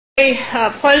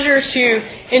Pleasure to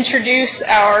introduce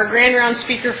our Grand Round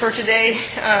speaker for today,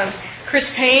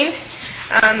 Chris Payne.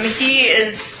 He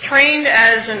is trained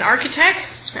as an architect.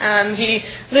 He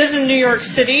lives in New York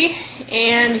City,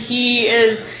 and he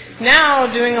is now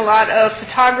doing a lot of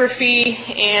photography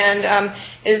and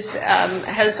has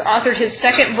authored his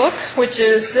second book, which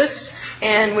is this,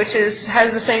 and which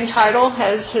has the same title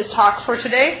as his talk for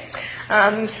today.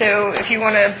 So if you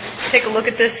want to take a look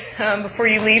at this before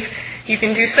you leave, you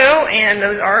can do so, and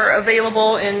those are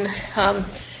available in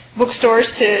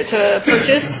bookstores to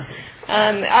purchase.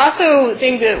 I also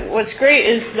think that what's great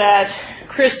is that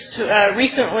Chris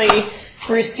recently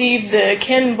received the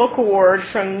Ken Book Award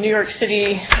from New York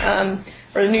City,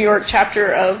 or the New York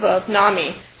chapter of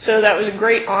NAMI. So that was a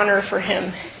great honor for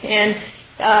him. And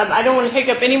I don't want to take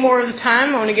up any more of the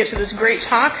time. I want to get to this great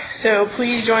talk. So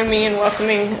please join me in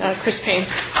welcoming Chris Payne.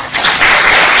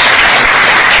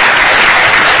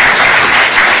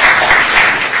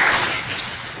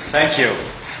 Thank you.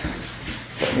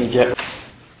 Let me get.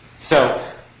 So,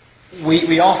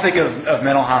 we all think of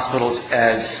mental hospitals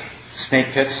as snake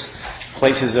pits,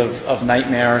 places of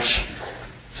nightmarish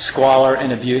squalor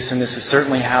and abuse, and this is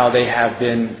certainly how they have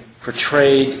been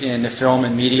portrayed in the film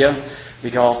and media.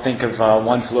 We can all think of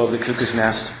One Flew Over the Cuckoo's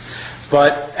Nest.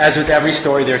 But as with every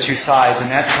story, there are two sides,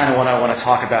 and that's kind of what I want to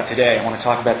talk about today. I want to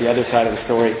talk about the other side of the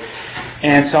story.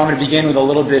 And so I'm going to begin with a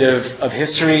little bit of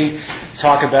history,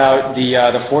 talk about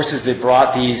the forces that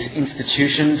brought these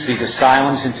institutions, these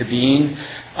asylums into being,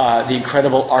 the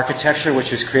incredible architecture which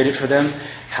was created for them,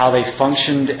 how they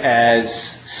functioned as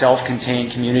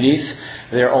self-contained communities,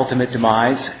 their ultimate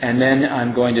demise, and then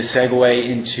I'm going to segue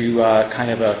into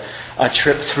kind of a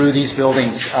trip through these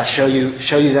buildings, show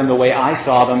you them the way I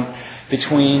saw them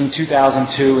between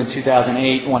 2002 and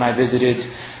 2008 when I visited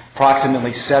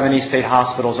approximately 70 state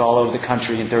hospitals all over the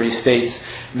country in 30 states,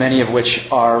 many of which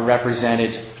are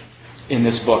represented in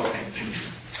this book.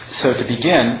 So to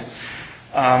begin,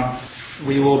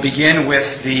 we will begin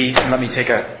with let me take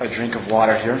a drink of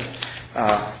water here.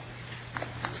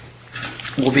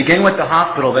 We'll begin with the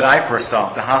hospital that I first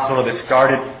saw, the hospital that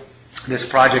started this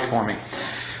project for me,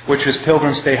 which was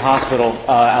Pilgrim State Hospital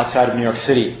outside of New York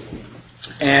City.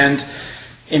 And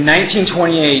in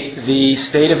 1928, the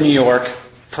state of New York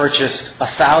purchased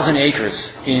 1,000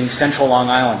 acres in central Long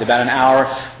Island, about an hour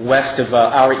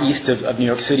east of New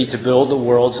York City, to build the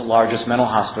world's largest mental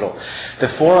hospital. The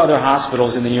four other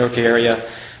hospitals in the New York area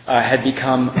had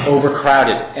become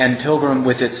overcrowded, and Pilgrim,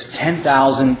 with its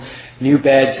 10,000 new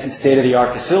beds and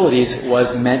state-of-the-art facilities,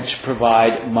 was meant to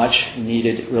provide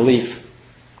much-needed relief.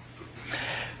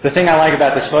 The thing I like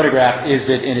about this photograph is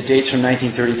that, and it dates from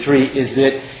 1933, is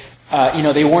that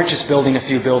they weren't just building a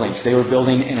few buildings. They were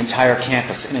building an entire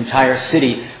campus, an entire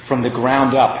city from the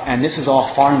ground up. And this is all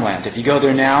farmland. If you go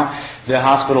there now, the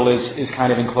hospital is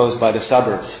kind of enclosed by the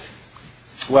suburbs.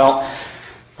 Well,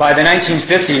 by the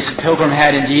 1950s, Pilgrim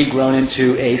had indeed grown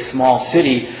into a small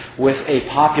city with a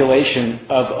population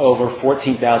of over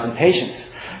 14,000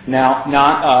 patients. Now,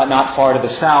 not far to the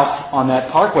south on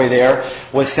that parkway there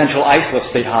was Central Islip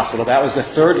State Hospital. That was the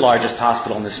third largest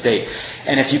hospital in the state.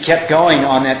 And if you kept going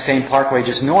on that same parkway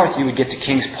just north, you would get to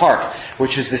Kings Park,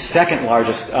 which is the second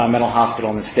largest mental hospital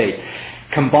in the state.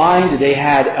 Combined, they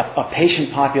had a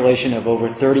patient population of over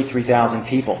 33,000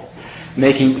 people,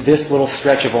 making this little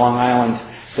stretch of Long Island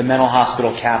the mental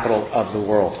hospital capital of the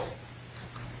world.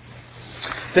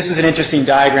 This is an interesting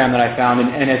diagram that I found,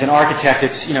 and as an architect,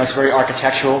 it's very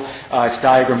architectural, it's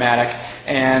diagrammatic,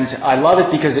 and I love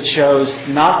it because it shows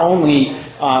not only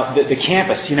the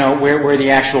campus, where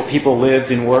the actual people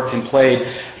lived and worked and played,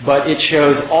 but it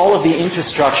shows all of the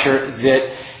infrastructure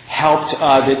that helped,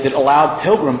 that allowed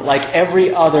Pilgrim, like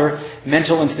every other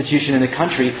mental institution in the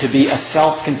country, to be a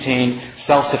self-contained,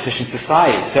 self-sufficient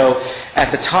society. So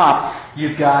at the top,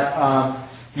 you've got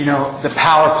the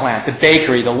power plant, the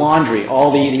bakery, the laundry,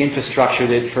 all the infrastructure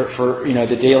that for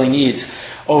the daily needs.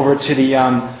 Over to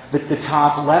the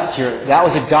top left here, that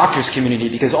was a doctor's community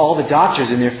because all the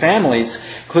doctors and their families,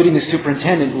 including the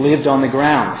superintendent, lived on the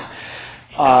grounds.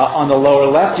 On the lower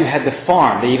left, you had the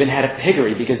farm. They even had a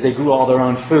piggery because they grew all their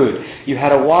own food. You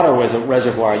had a water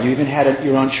reservoir. You even had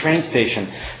your own train station.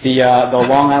 The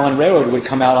Long Island Railroad would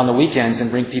come out on the weekends and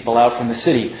bring people out from the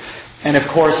city. And of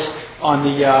course, on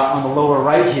the lower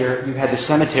right here, you had the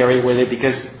cemetery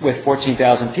because with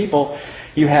 14,000 people,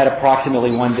 you had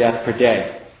approximately one death per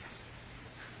day.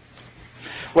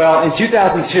 Well, in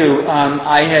 2002,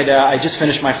 I just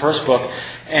finished my first book,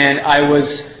 and I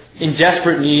was in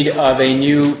desperate need of a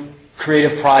new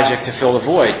creative project to fill the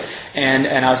void. And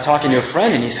I was talking to a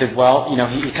friend, and he said, well,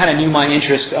 he kind of knew my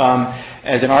interest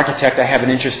as an architect. I have an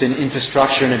interest in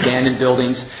infrastructure and abandoned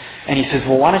buildings. And he says,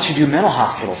 well, why don't you do mental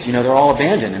hospitals? You know, they're all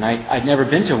abandoned, and I'd never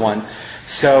been to one.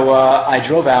 So I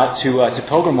drove out to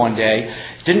Pilgrim one day.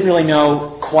 Didn't really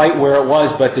know quite where it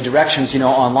was, but the directions, you know,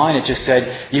 online, it just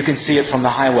said, you can see it from the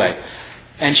highway.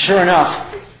 And sure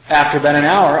enough, after about an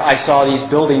hour, I saw these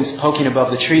buildings poking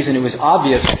above the trees, and it was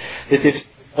obvious that this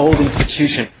old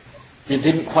institution, it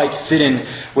didn't quite fit in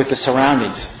with the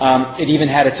surroundings. It even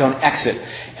had its own exit.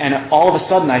 And all of a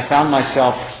sudden, I found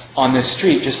myself on this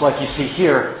street, just like you see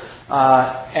here,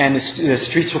 and the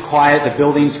streets were quiet, the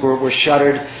buildings were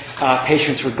shuttered,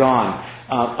 patients were gone.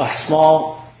 A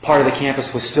small part of the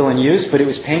campus was still in use, but it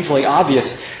was painfully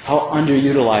obvious how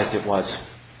underutilized it was.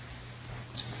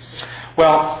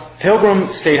 Well, Pilgrim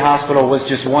State Hospital was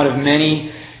just one of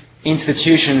many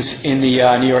institutions in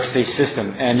the New York State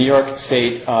system. And New York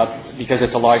State, because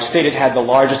it's a large state, it had the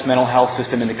largest mental health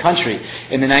system in the country.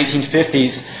 In the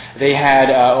 1950s, they had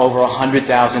over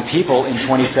 100,000 people in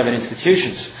 27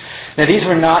 institutions. Now, these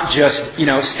were not just, you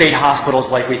know, state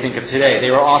hospitals like we think of today. They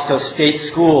were also state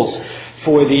schools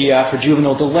for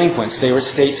juvenile delinquents. They were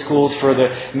state schools for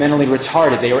the mentally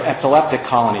retarded. They were epileptic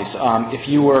colonies. If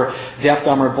you were deaf,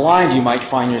 dumb, or blind, you might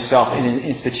find yourself in an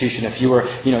institution. If you were,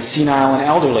 you know, senile and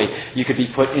elderly, you could be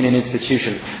put in an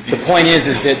institution. The point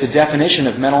is that the definition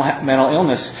of mental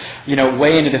illness, you know,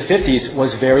 way into the 50s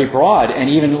was very broad. And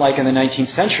even like in the 19th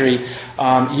century,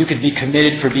 you could be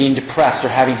committed for being depressed or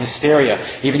having hysteria.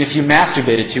 Even if you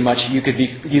masturbated too much, you could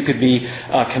be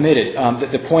committed.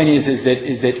 The point is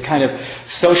that kind of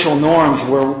social norms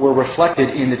were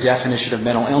reflected in the definition of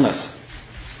mental illness.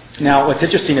 Now, what's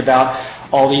interesting about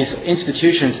all these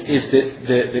institutions is that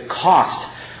the cost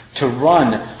to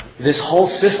run this whole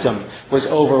system was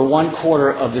over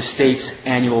 1/4 of the state's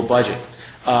annual budget.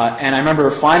 And I remember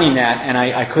finding that, and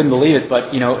I couldn't believe it,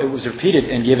 but, you know, it was repeated,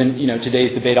 and given, you know,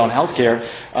 today's debate on healthcare,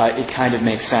 it kind of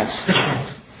makes sense.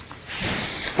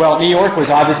 Well, New York was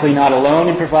obviously not alone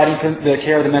in providing for the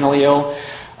care of the mentally ill.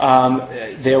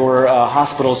 There were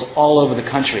hospitals all over the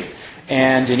country.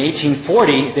 And in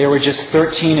 1840, there were just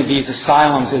 13 of these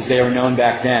asylums as they were known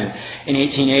back then. In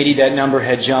 1880, that number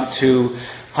had jumped to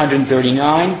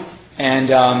 139. And,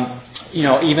 you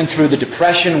know, even through the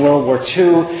Depression, World War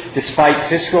II, despite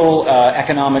fiscal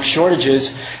economic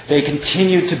shortages, they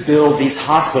continued to build these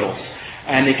hospitals.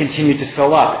 And they continued to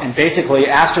fill up. And basically,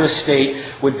 after a state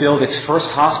would build its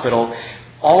first hospital,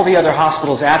 all the other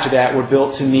hospitals after that were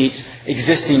built to meet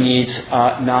existing needs,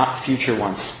 not future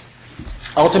ones.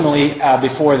 Ultimately,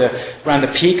 around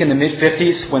the peak in the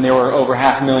mid-50s, when there were over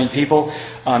 500,000 people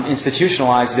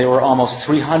institutionalized, there were almost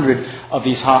 300 of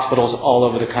these hospitals all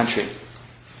over the country.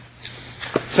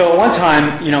 So at one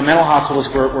time, you know, mental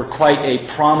hospitals were quite a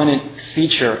prominent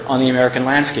feature on the American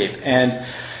landscape. And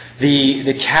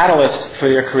the catalyst for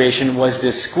their creation was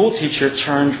this school teacher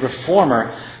turned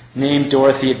reformer named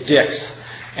Dorothea Dix.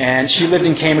 And she lived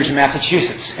in Cambridge,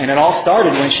 Massachusetts. And it all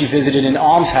started when she visited an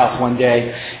almshouse one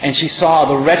day, and she saw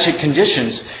the wretched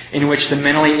conditions in which the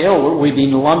mentally ill were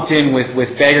being lumped in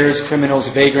with beggars, criminals,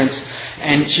 vagrants.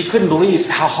 And she couldn't believe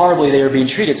how horribly they were being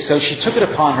treated. So she took it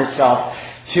upon herself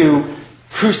to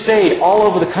crusade all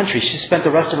over the country. She spent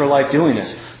the rest of her life doing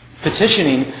this,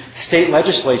 petitioning state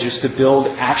legislatures to build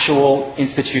actual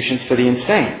institutions for the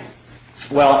insane.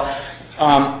 Well,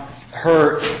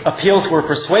 her appeals were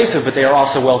persuasive, but they are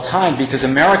also well-timed, because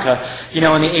America, you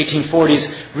know, in the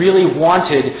 1840s really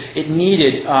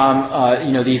needed,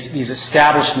 you know, these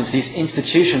establishments, these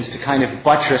institutions to kind of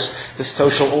buttress the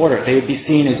social order. They would be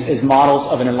seen as models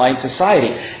of an enlightened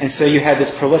society. And so you had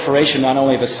this proliferation not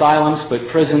only of asylums, but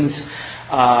prisons,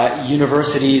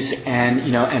 universities, and,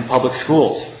 you know, and public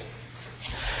schools.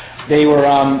 They were,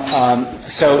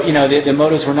 so, you know, the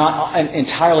motives were not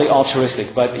entirely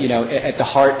altruistic, but, you know, at the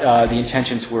heart, the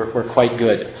intentions were quite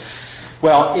good.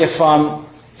 Well,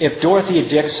 if Dorothea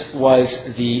Dix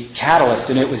was the catalyst,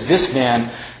 and it was this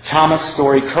man, Thomas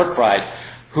Story Kirkbride,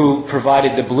 who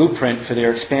provided the blueprint for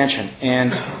their expansion.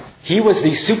 And he was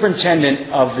the superintendent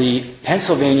of the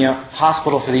Pennsylvania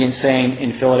Hospital for the Insane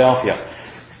in Philadelphia.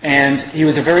 And he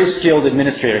was a very skilled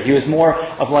administrator. He was more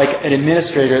of like an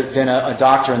administrator than a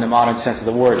doctor in the modern sense of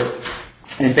the word.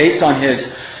 And based on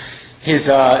his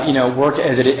you know, work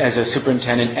as a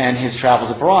superintendent and his travels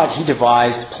abroad, he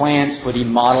devised plans for the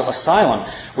model asylum,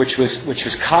 which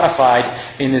was codified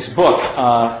in this book,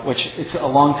 which it's a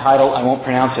long title. I won't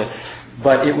pronounce it,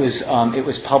 but it was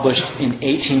published in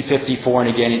 1854 and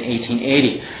again in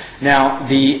 1880. Now,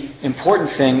 the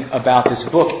important thing about this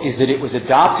book is that it was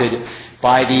adopted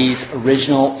by these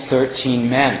original 13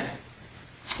 men.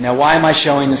 Now, why am I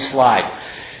showing this slide?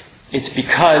 It's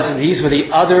because these were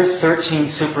the other 13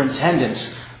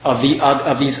 superintendents of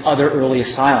these other early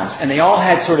asylums. And they all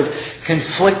had sort of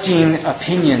conflicting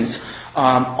opinions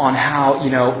on how,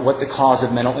 what the cause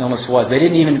of mental illness was. They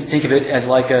didn't even think of it as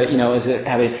like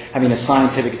having a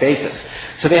scientific basis.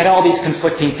 So they had all these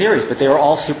conflicting theories, but they were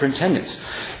all superintendents.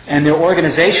 And their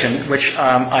organization, which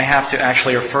I have to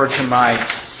actually refer to my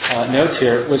notes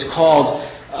here, was called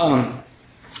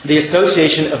the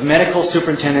Association of Medical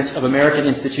Superintendents of American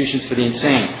Institutions for the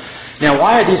Insane. Now,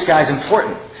 why are these guys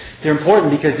important? They're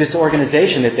important because this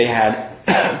organization that they had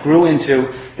grew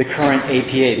into the current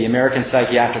APA, the American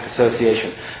Psychiatric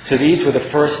Association. So these were the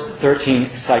first 13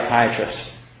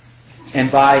 psychiatrists.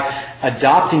 And by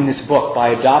adopting this book, by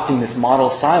adopting this model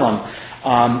asylum,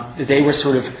 they were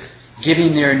sort of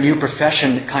giving their new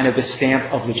profession kind of the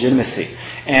stamp of legitimacy.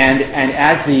 And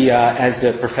as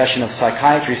the profession of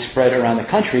psychiatry spread around the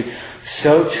country,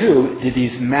 so too did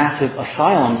these massive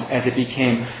asylums as it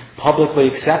became publicly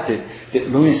accepted that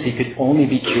lunacy could only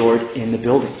be cured in the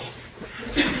buildings.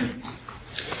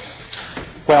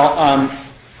 Well,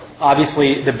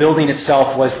 obviously the building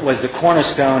itself was the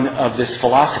cornerstone of this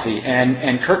philosophy,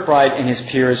 and Kirkbride and his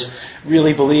peers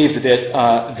really believed that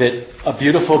a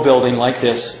beautiful building like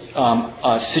this,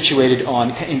 situated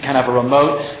in kind of a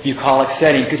remote, bucolic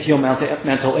setting, could heal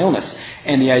mental illness.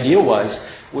 And the idea was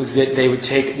that they would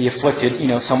take the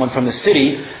afflicted, someone from the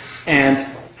city, and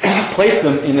place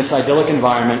them in this idyllic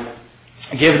environment,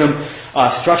 give them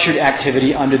structured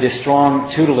activity under the strong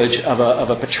tutelage of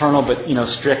a paternal but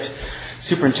strict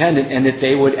superintendent, and that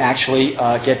they would actually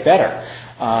get better.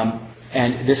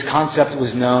 And this concept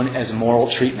was known as moral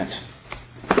treatment.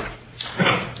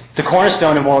 The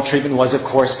cornerstone of moral treatment was, of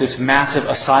course, this massive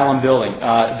asylum building.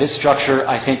 This structure,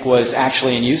 I think, was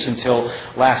actually in use until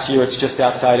last year. It's just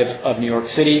outside of New York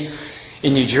City,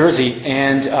 in New Jersey.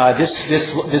 And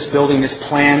this building, this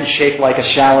plan shaped like a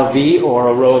shallow V or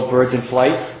a row of birds in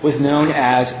flight, was known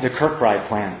as the Kirkbride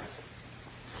plan.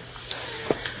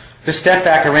 The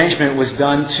step-back arrangement was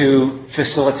done to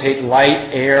facilitate light,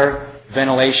 air,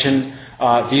 ventilation,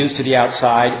 views to the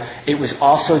outside. It was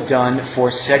also done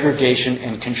for segregation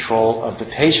and control of the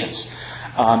patients.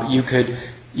 You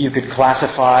could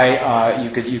classify,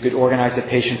 you could organize the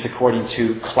patients according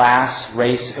to class,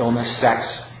 race, illness,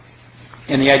 sex.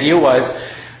 And the idea was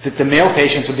that the male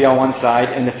patients would be on one side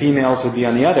and the females would be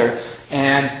on the other,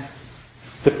 and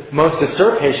the most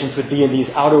disturbed patients would be in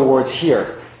these outer wards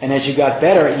here. And as you got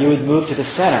better, you would move to the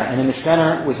center. And in the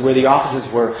center was where the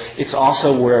offices were. It's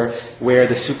also where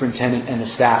the superintendent and the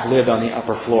staff lived on the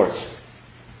upper floors.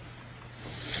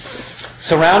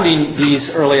 Surrounding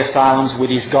these early asylums were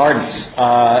these gardens.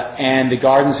 And the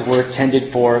gardens were tended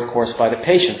for, of course, by the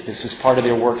patients. This was part of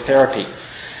their work therapy.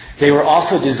 They were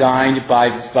also designed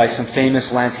by some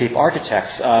famous landscape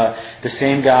architects. The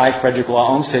same guy, Frederick Law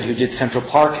Olmsted, who did Central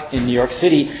Park in New York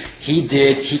City,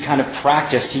 he kind of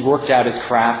practiced, he worked out his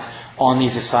craft on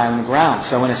these asylum grounds.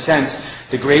 So in a sense,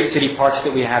 the great city parks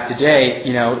that we have today,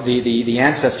 the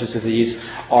ancestors of these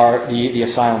are the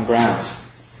asylum grounds.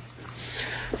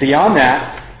 Beyond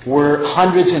that were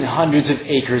hundreds and hundreds of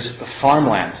acres of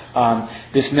farmland.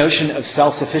 This notion of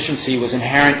self-sufficiency was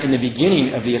inherent in the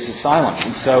beginning of these asylums,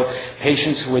 and so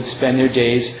patients would spend their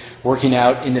days working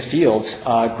out in the fields,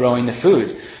 growing the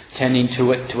food, tending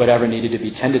to whatever needed to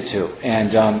be tended to.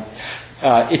 And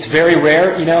it's very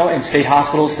rare, in state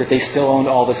hospitals that they still owned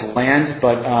all this land,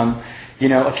 but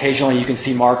occasionally you can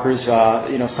see markers.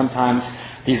 Sometimes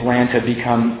these lands have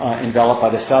become enveloped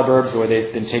by the suburbs, or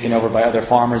they've been taken over by other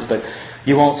farmers, but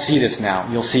you won't see this now.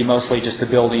 You'll see mostly just the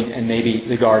building and maybe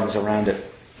the gardens around it.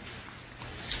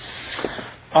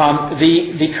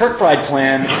 The Kirkbride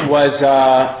plan was,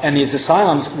 and these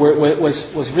asylums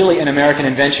was really an American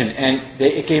invention, and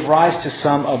it gave rise to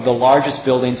some of the largest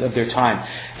buildings of their time.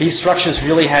 These structures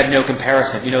really had no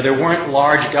comparison. There weren't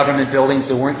large government buildings,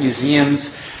 there weren't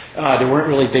museums, there weren't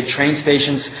really big train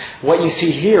stations. What you see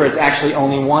here is actually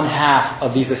only one half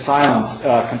of these asylums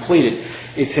completed.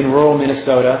 It's in rural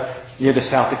Minnesota, near the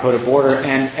South Dakota border,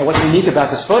 and what's unique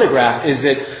about this photograph is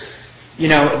that,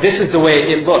 this is the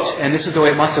way it looked, and this is the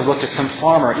way it must have looked to some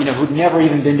farmer, who'd never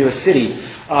even been to a city.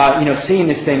 Seeing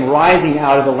this thing rising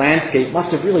out of the landscape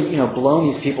must have really, blown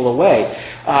these people away.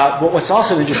 But what's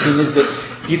also interesting is that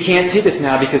you can't see this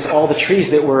now because all the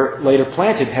trees that were later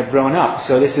planted have grown up.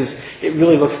 So it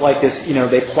really looks like this,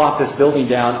 they plopped this building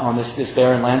down on this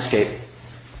barren landscape.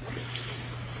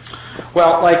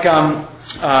 Well, like,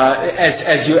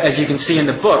 as you can see in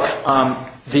the book,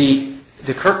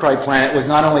 the Kirkbride plan was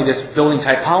not only this building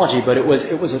typology, but it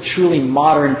was a truly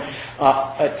modern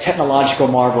technological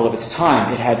marvel of its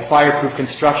time. It had fireproof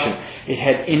construction. It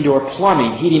had indoor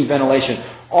plumbing, heating, ventilation,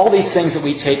 all these things that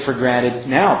we take for granted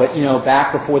now. But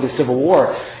back before the Civil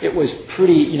War, it was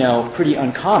pretty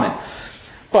uncommon.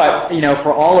 But,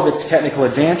 for all of its technical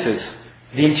advances,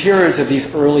 the interiors of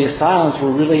these early asylums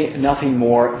were really nothing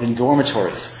more than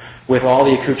dormitories, with all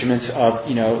the accoutrements of,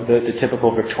 the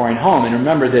typical Victorian home. And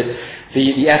remember that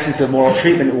the essence of moral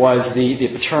treatment was the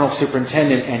paternal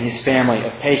superintendent and his family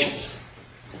of patients.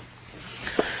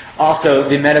 Also,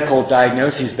 the medical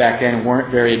diagnoses back then weren't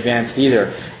very advanced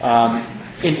either.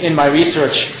 In my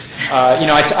research,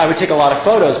 I would take a lot of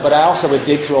photos, but I also would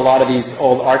dig through a lot of these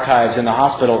old archives in the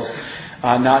hospitals,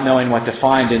 not knowing what to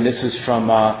find. And this is from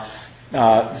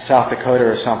South Dakota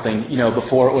or something,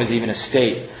 before it was even a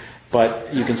state.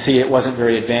 But you can see it wasn't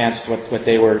very advanced what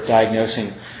they were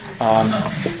diagnosing.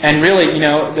 And really,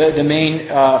 the main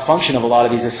function of a lot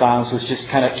of these asylums was just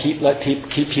kind of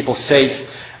keep people safe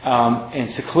and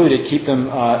secluded, keep them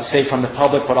safe from the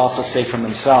public, but also safe from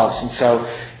themselves. And so,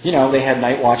 they had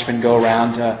night watchmen go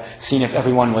around seeing if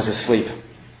everyone was asleep.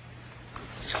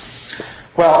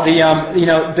 Well,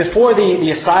 before the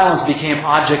asylums became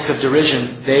objects of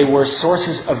derision, they were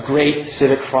sources of great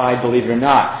civic pride, believe it or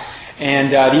not.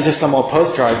 And these are some old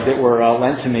postcards that were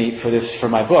lent to me for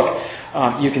my book.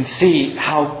 You can see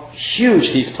how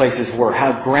huge these places were,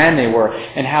 how grand they were,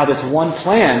 and how this one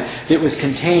plan that was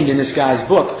contained in this guy's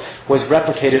book was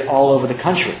replicated all over the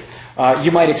country.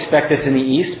 You might expect this in the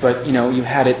East, but you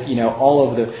had it all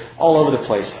over the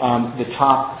place.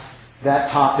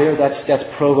 That top there, that's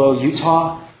Provo,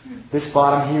 Utah. This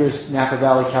bottom here is Napa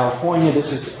Valley, California.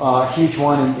 This is a huge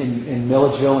one in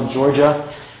Milledgeville in Georgia.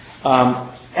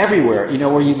 Everywhere,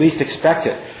 where you least expect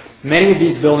it. Many of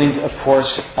these buildings, of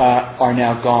course, are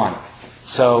now gone.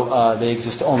 So they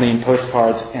exist only in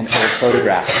postcards and old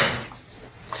photographs.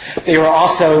 They were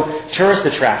also tourist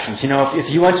attractions.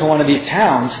 If you went to one of these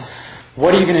towns,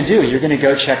 what are you going to do? You're going to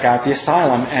go check out the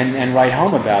asylum and write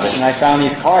home about it. And I found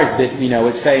these cards that,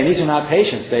 would say, and these are not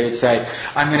patients, they would say,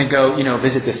 I'm going to go,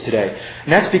 visit this today.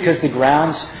 And that's because the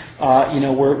grounds,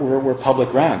 were public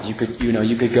grounds. You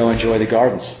could go enjoy the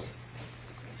gardens.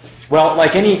 Well,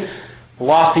 like any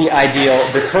lofty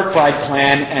ideal, the Kirkbride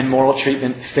plan and moral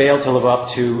treatment failed to live up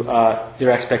to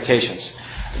their expectations.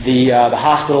 The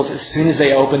hospitals, as soon as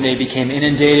they opened, they became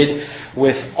inundated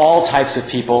with all types of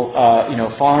people,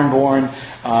 foreign-born,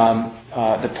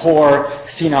 the poor,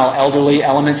 senile elderly,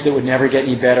 elements that would never get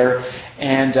any better.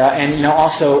 And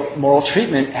also moral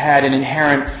treatment had an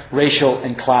inherent racial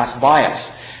and class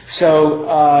bias. So,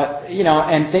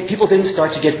 people didn't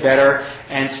start to get better,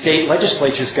 and state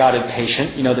legislatures got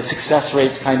impatient. The success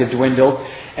rates kind of dwindled,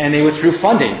 and they withdrew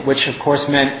funding, which of course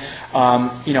meant,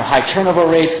 high turnover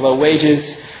rates, low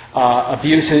wages,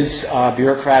 abuses,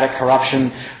 bureaucratic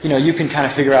corruption. You can kind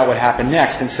of figure out what happened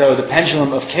next. And so the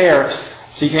pendulum of care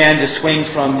began to swing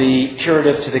from the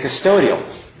curative to the custodial.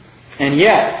 And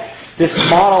yet, this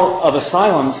model of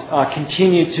asylums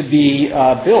continued to be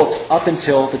built up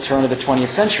until the turn of the 20th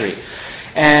century.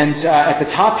 And at the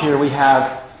top here we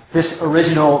have this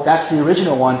original, that's the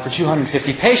original one for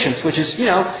 250 patients, which is,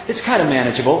 it's kind of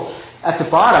manageable. At the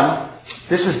bottom,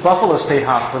 this is Buffalo State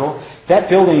Hospital. That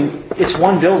building, it's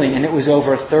one building, and it was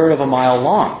over a third of a mile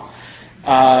long.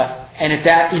 And at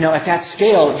that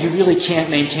scale, you really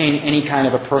can't maintain any kind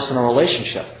of a personal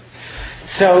relationship.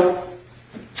 So,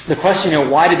 the question,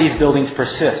 why did these buildings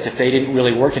persist if they didn't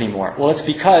really work anymore? Well, it's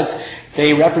because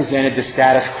they represented the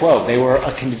status quo. They were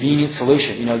a convenient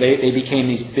solution. They became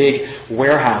these big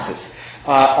warehouses.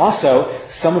 Also,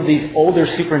 some of these older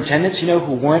superintendents,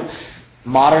 who weren't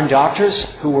modern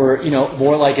doctors, who were,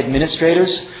 more like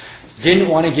administrators, didn't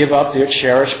want to give up their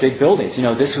cherished big buildings.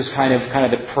 This was kind of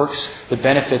the perks, the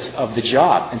benefits of the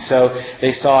job. And so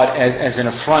they saw it as an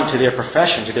affront to their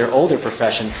profession, to their older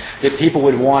profession, that people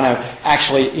would want to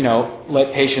actually,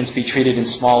 let patients be treated in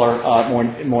smaller,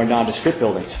 more nondescript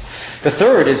buildings. The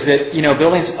third is that,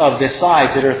 buildings of this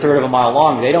size that are a third of a mile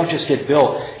long, they don't just get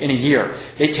built in a year.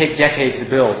 They take decades to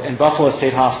build. And Buffalo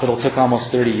State Hospital took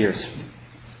almost 30 years.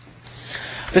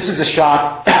 This is a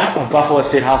shot of Buffalo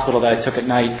State Hospital that I took at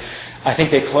night. I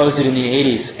think they closed it in the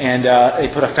 80s, and they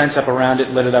put a fence up around it,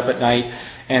 lit it up at night,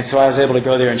 and so I was able to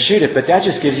go there and shoot it. But that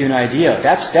just gives you an idea.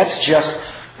 That's just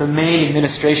the main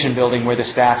administration building where the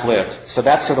staff lived. So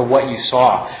that's sort of what you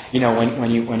saw,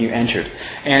 when you entered.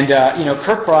 And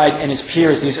Kirkbride and his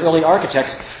peers, these early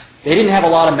architects, they didn't have a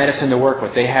lot of medicine to work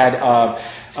with. They had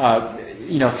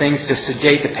things to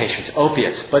sedate the patients,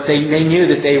 opiates, but they knew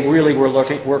that they really were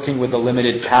working with a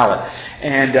limited palette.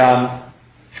 And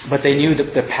but they knew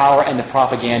the power and the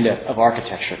propaganda of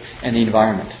architecture and the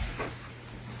environment.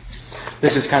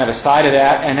 This is kind of a side of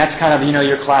that, and that's kind of,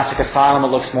 your classic asylum. It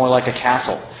looks more like a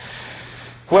castle.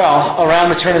 Well, around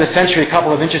the turn of the century, a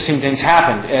couple of interesting things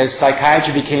happened. As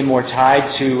psychiatry became more tied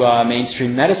to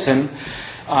mainstream medicine,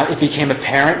 it became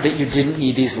apparent that you didn't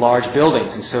need these large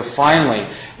buildings. And so finally,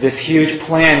 this huge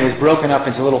plan was broken up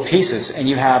into little pieces, and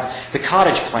you have the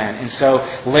cottage plan. And so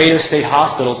later state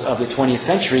hospitals of the 20th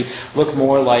century look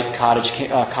more like college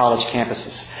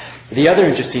campuses. The other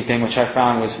interesting thing, which I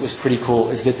found was pretty cool,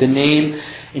 is that the name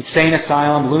insane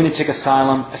asylum, lunatic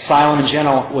asylum, asylum in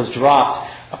general, was dropped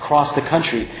across the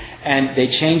country. And they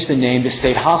changed the name to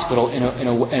state hospital in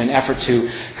an effort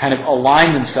to kind of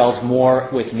align themselves more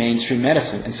with mainstream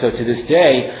medicine. And so to this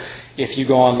day, if you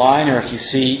go online or if you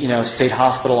see, state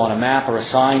hospital on a map or a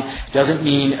sign, it doesn't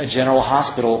mean a general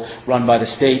hospital run by the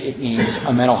state. It means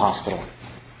a mental hospital.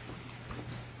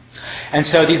 And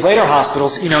so these later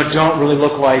hospitals, don't really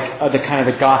look like the kind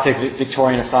of the Gothic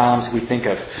Victorian asylums we think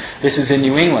of. This is in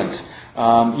New England.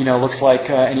 Looks like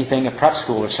anything, a prep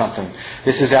school or something.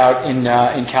 This is out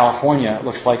in California. It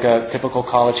looks like a typical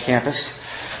college campus.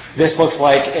 This looks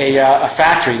like a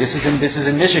factory. This is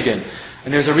in Michigan.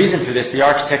 And there's a reason for this. The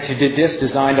architect who did this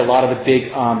designed a lot of the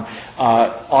big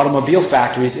automobile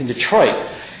factories in Detroit.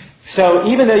 So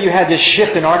even though you had this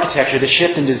shift in architecture, this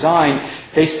shift in design,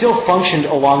 they still functioned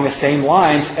along the same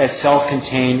lines as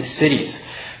self-contained cities.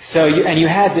 So you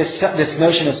had this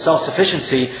notion of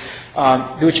self-sufficiency,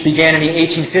 which began in the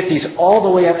 1850s all the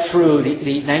way up through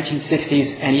the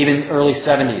 1960s and even early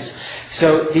 70s.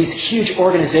 So these huge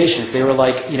organizations, they were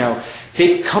like,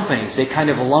 big companies. They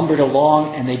kind of lumbered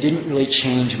along and they didn't really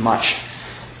change much.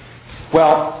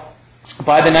 Well,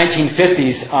 by the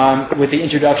 1950s, with the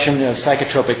introduction of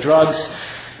psychotropic drugs,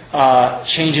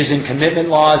 changes in commitment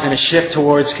laws and a shift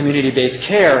towards community-based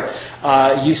care,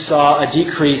 you saw a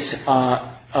decrease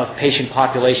of patient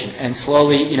population, and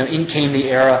slowly, in came the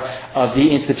era of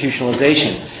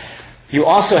deinstitutionalization. You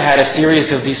also had a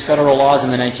series of these federal laws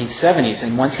in the 1970s,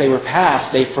 and once they were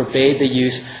passed, they forbade the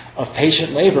use of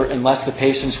patient labor unless the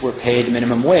patients were paid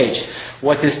minimum wage.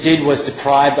 What this did was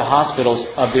deprive the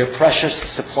hospitals of their precious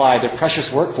supply, their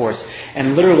precious workforce,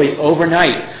 and literally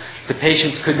overnight, the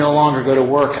patients could no longer go to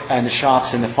work in the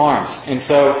shops and the farms. And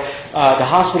so the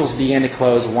hospitals began to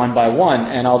close one by one.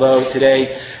 And although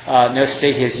today no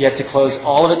state has yet to close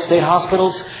all of its state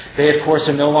hospitals, they, of course,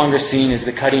 are no longer seen as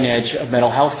the cutting edge of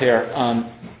mental health care.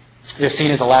 They're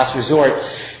seen as a last resort.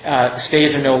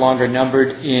 Stays are no longer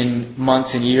numbered in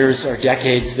months and years or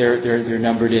decades. They're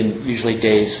numbered in usually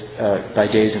days, by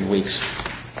days and weeks.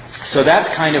 So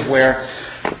that's kind of where...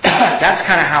 That's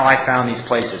kind of how I found these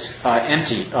places,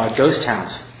 empty, ghost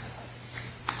towns.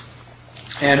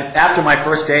 And after my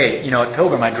first day, at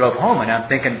Pilgrim, I drove home and I'm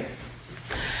thinking,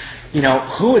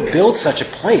 who would build such a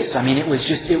place? I mean, it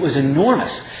was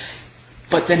enormous.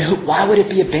 But then why would it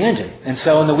be abandoned? And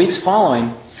so in the weeks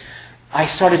following, I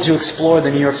started to explore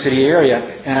the New York City area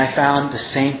and I found the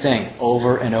same thing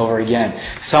over and over again.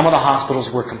 Some of the hospitals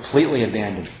were completely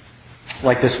abandoned,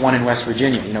 like this one in West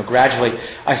Virginia. Gradually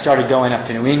I started going up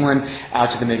to New England, out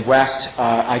to the Midwest.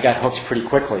 I got hooked pretty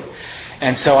quickly.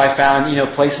 And so I found,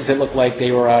 places that looked like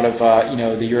they were out of,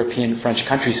 the European French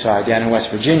countryside down in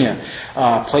West Virginia.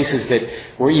 Places that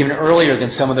were even earlier than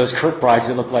some of those Kirkbrides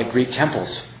that looked like Greek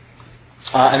temples.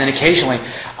 And then occasionally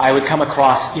I would come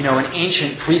across, an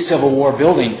ancient pre-Civil War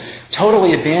building,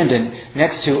 totally abandoned,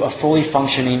 next to a fully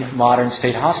functioning modern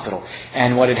state hospital.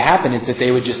 And what had happened is that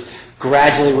they would just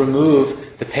gradually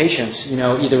remove the patients,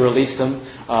 either release them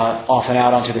off and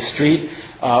out onto the street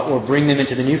or bring them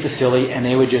into the new facility, and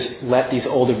they would just let these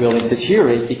older buildings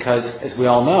deteriorate because, as we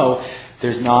all know,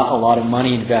 there's not a lot of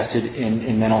money invested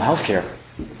in mental health care.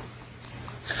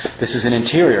 This is an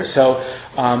interior. So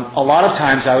a lot of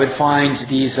times I would find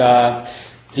these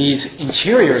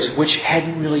interiors which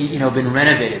hadn't really been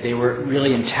renovated. They were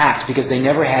really intact because they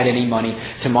never had any money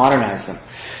to modernize them.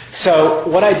 So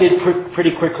what I did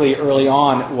pretty quickly early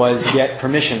on was get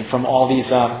permission from all these,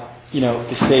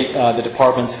 the state, the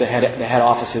departments, the head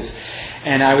offices.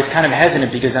 And I was kind of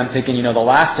hesitant because I'm thinking, the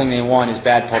last thing they want is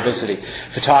bad publicity.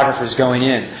 Photographers going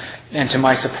in. And to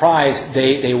my surprise,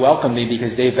 they welcomed me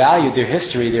because they valued their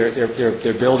history,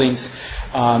 their buildings,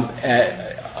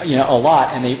 a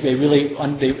lot, and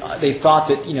they thought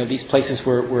that these places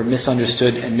were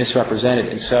misunderstood and misrepresented,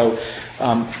 and so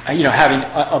having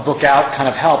a book out kind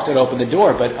of helped. It opened the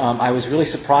door, but I was really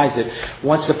surprised that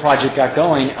once the project got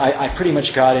going, I pretty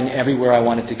much got in everywhere I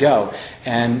wanted to go.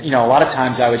 And a lot of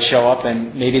times I would show up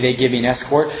and maybe they'd give me an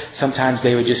escort. Sometimes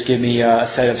they would just give me a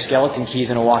set of skeleton keys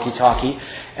and a walkie-talkie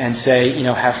and say,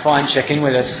 have fun, check in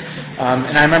with us.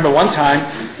 And I remember one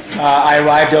time. I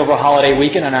arrived over a holiday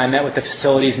weekend and I met with the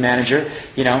facilities manager.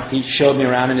 He showed me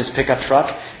around in his pickup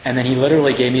truck, and then he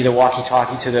literally gave me the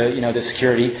walkie-talkie to the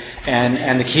security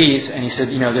and the keys, and he said,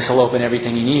 this will open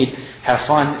everything you need. Have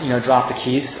fun, drop the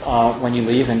keys when you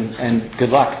leave, and good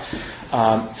luck.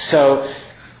 So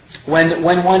when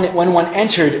one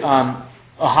entered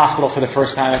a hospital for the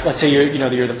first time, let's say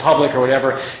you're the public or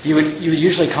whatever, you would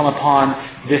usually come upon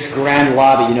this grand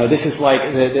lobby. This is like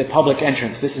the public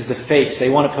entrance. This is the face. They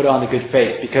want to put on the good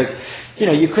face because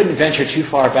you couldn't venture too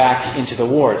far back into the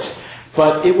wards.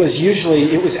 But it was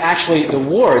actually the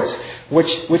wards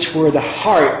which were the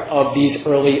heart of these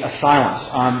early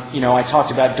asylums. I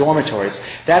talked about dormitories.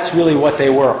 That's really what they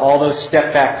were. All those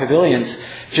step-back pavilions,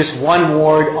 just one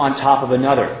ward on top of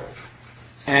another.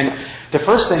 And the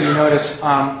first thing you notice,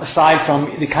 aside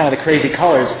from the kind of the crazy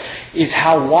colors, is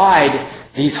how wide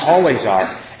these hallways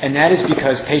are. And that is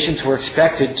because patients were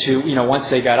expected to, once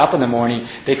they got up in the morning,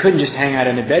 they couldn't just hang out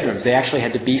in the bedrooms. They actually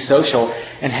had to be social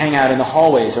and hang out in the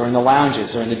hallways or in the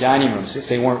lounges or in the dining rooms if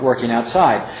they weren't working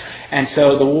outside. And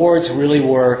so the wards really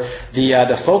were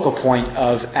the focal point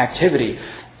of activity.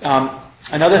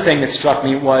 Another thing that struck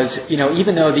me was,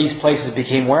 even though these places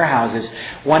became warehouses,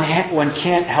 one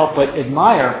can't help but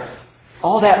admire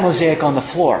all that mosaic on the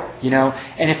floor,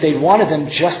 And if they wanted them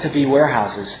just to be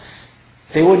warehouses,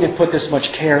 they wouldn't have put this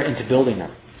much care into building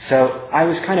them. So I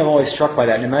was kind of always struck by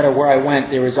that. No matter where I went,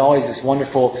 there was always this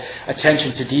wonderful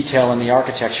attention to detail in the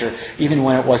architecture, even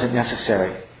when it wasn't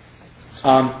necessary.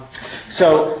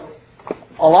 So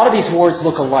a lot of these wards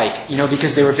look alike,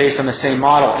 because they were based on the same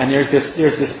model. And there's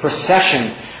this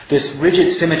procession, this rigid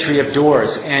symmetry of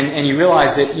doors, and you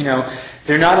realize that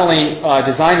they're not only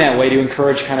designed that way to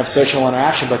encourage kind of social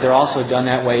interaction, but they're also done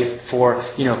that way for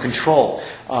control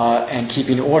and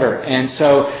keeping order. And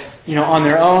so on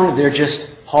their own, they're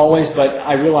just hallways, but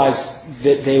I realized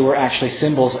that they were actually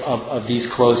symbols of these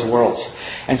closed worlds.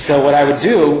 And so what I would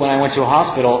do when I went to a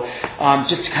hospital,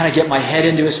 just to kind of get my head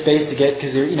into a space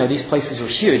because these places were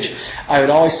huge, I would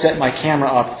always set my camera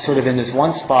up sort of in this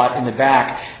one spot in the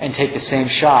back and take the same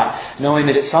shot, knowing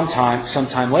that at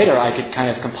sometime later I could kind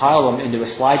of compile them into a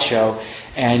slideshow,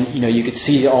 and you could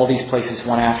see all these places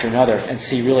one after another and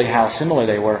see really how similar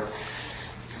they were.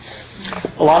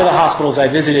 A lot of the hospitals I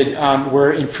visited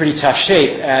were in pretty tough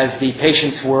shape as the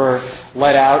patients were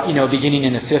let out, beginning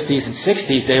in the 50s and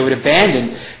 60s. They would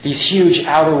abandon these huge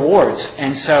outer wards.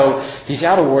 And so these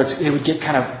outer wards, it would get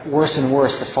kind of worse and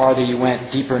worse the farther you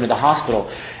went deeper into the hospital.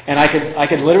 And I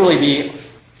could literally be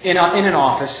in an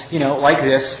office, like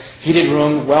this, heated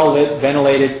room, well lit,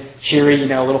 ventilated, cheery,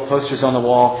 little posters on the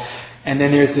wall. And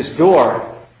then there's this door.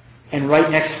 And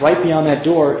right beyond that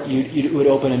door, it would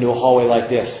open into a hallway like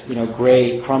this,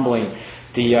 gray, crumbling.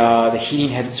 The heating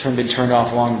had been turned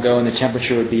off long ago, and the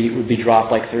temperature would be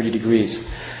dropped like 30 degrees.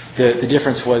 The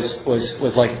difference was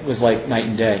like night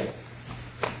and day.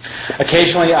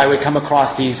 Occasionally, I would come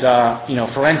across these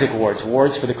forensic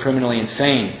wards for the criminally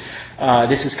insane.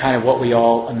 This is kind of what we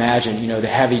all imagine, the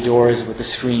heavy doors with the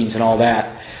screens and all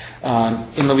that.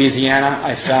 In Louisiana,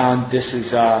 I found this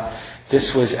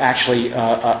was actually,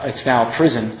 it's now a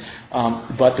prison,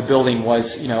 but the building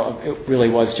was, it really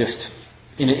was just,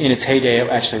 in its heyday, it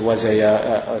actually was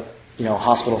a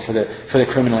hospital for the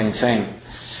criminally insane.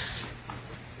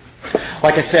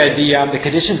 Like I said, the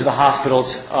conditions of the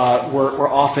hospitals were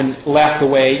often left the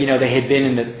way they had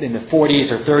been in the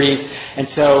 40s or 30s, and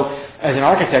so as an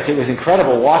architect, it was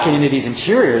incredible walking into these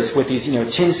interiors with these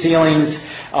tin ceilings,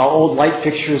 old light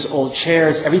fixtures, old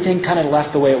chairs, everything kind of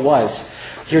left the way it was.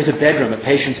 Here's a bedroom, a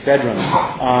patient's bedroom.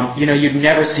 You'd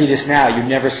never see this now. You'd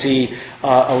never see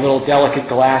a little delicate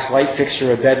glass light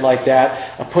fixture, a bed like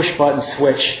that, a push-button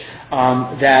switch,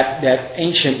 that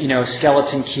ancient,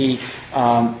 skeleton key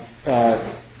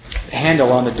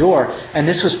handle on the door. And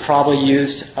this was probably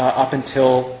used up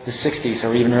until the 60s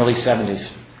or even early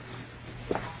 70s.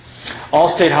 All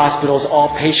state hospitals, all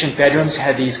patient bedrooms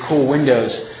had these cool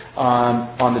windows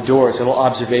on the doors, little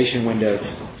observation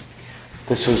windows.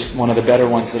 This was one of the better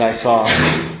ones that I saw.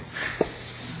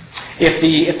 If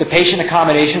the patient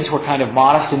accommodations were kind of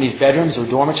modest in these bedrooms or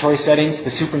dormitory settings, the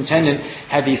superintendent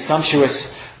had these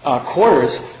sumptuous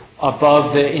quarters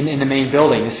above in the main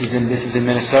building. This is in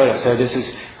Minnesota, so this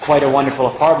is quite a wonderful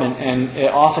apartment. And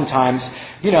oftentimes,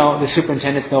 the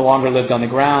superintendents no longer lived on the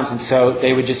grounds, and so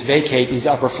they would just vacate these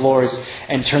upper floors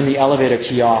and turn the elevator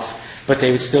key off, but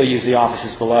they would still use the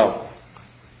offices below.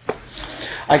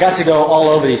 I got to go all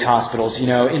over these hospitals,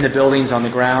 in the buildings, on the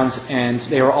grounds, and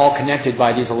they were all connected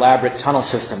by these elaborate tunnel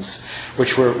systems,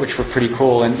 which were pretty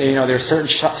cool. And there are certain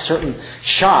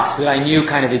shots that I knew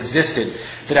kind of existed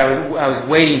that I was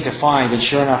waiting to find, and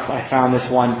sure enough, I found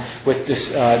this one with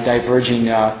this diverging,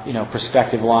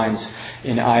 perspective lines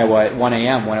in Iowa at 1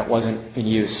 a.m. when it wasn't in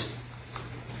use.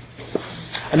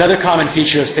 Another common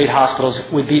feature of state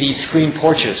hospitals would be these screened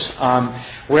porches.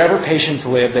 Wherever patients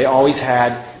lived, they always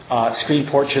had screen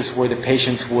porches where the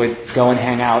patients would go and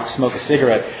hang out, smoke a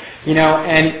cigarette.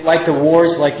 And like the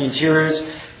wards, like the interiors,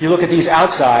 you look at these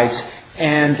outsides,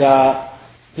 and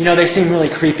they seem really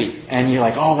creepy. And you're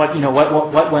like, oh,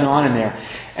 what went on in there?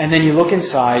 And then you look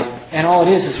inside, and all it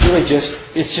is really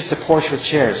it's just a porch with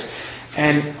chairs.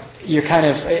 And it kind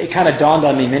of dawned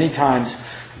on me many times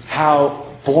how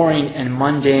boring and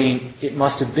mundane it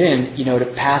must have been, to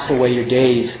pass away your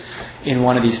days in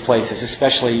one of these places,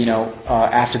 especially,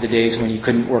 after the days when you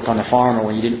couldn't work on the farm or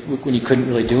when you couldn't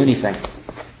really do anything.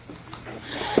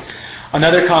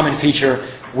 Another common feature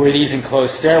were these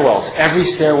enclosed stairwells. Every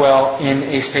stairwell in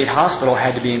a state hospital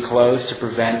had to be enclosed to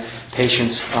prevent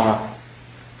patients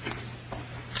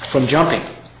from jumping.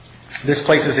 This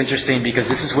place was interesting because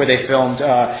this is where they filmed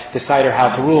the Cider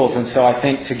House Rules, and so I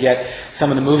think to get some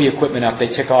of the movie equipment up, they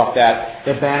took off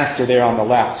the banister there on the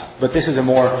left. But this is a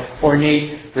more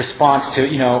ornate response to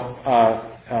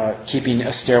keeping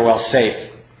a stairwell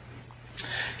safe.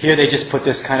 Here they just put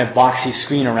this kind of boxy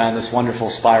screen around this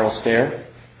wonderful spiral stair.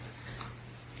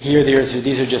 Here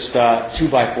these are just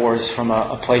 2x4s from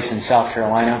a place in South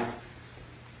Carolina.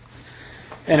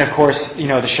 And of course,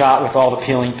 the shot with all the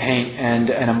peeling paint and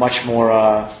a much more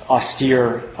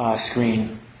austere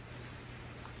screen.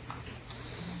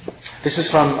 This is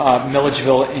from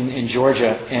Milledgeville in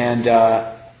Georgia, and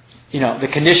the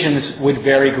conditions would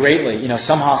vary greatly.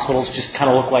 Some hospitals just kind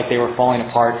of looked like they were falling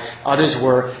apart. Others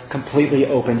were completely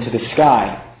open to the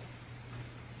sky.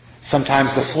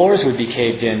 Sometimes the floors would be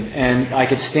caved in, and I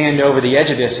could stand over the edge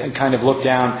of this and kind of look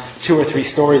down 2 or 3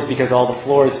 stories because all the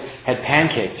floors had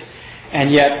pancaked. And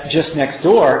yet, just next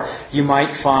door, you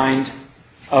might find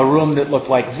a room that looked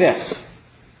like this.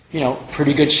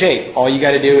 Pretty good shape. All you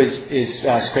got to do is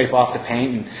scrape off the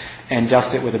paint and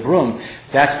dust it with a broom.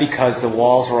 That's because the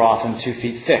walls were often 2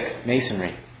 feet thick,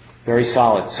 masonry, very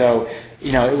solid. So,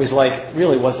 it was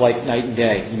really was like night and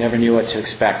day. You never knew what to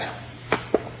expect.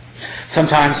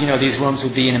 Sometimes, these rooms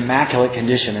would be in immaculate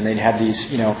condition, and they'd have these,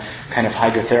 kind of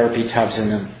hydrotherapy tubs in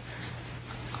them.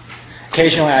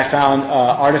 Occasionally I found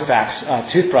artifacts,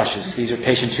 toothbrushes. These are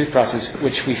patient toothbrushes,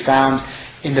 which we found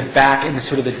in the back, in the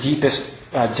sort of the deepest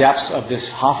depths of this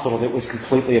hospital that was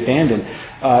completely abandoned.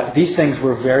 These things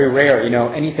were very rare.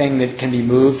 Anything that can be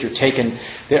moved or taken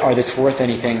that's worth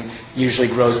anything usually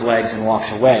grows legs and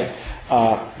walks away.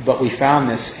 But we found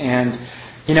this, and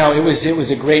it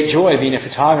was a great joy being a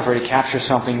photographer to capture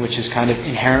something which is kind of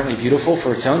inherently beautiful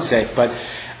for its own sake, but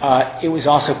it was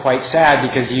also quite sad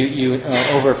because you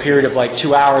over a period of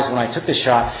 2 hours when I took the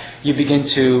shot, you begin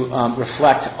to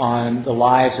reflect on the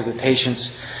lives of the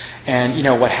patients and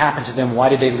what happened to them. Why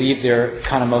did they leave their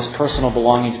kind of most personal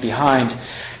belongings behind?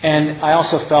 And I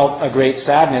also felt a great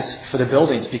sadness for the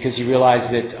buildings because you realize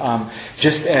that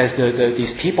just as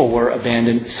these people were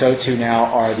abandoned, so too now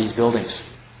are these buildings.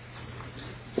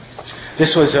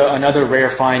 This was another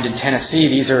rare find in Tennessee.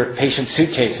 These are patient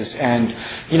suitcases. And,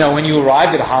 when you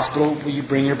arrived at a hospital, you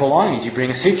bring your belongings. You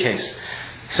bring a suitcase.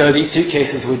 So these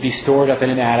suitcases would be stored up in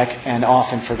an attic and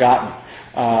often forgotten.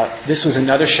 This was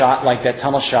another shot like that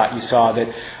tunnel shot you saw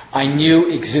that I knew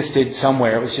existed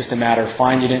somewhere. It was just a matter of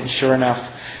finding it. And sure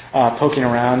enough, poking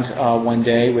around one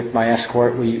day with my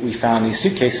escort, we found these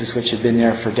suitcases which had been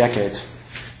there for decades.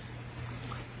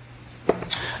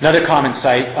 Another common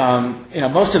sight,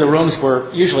 most of the rooms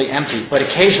were usually empty, but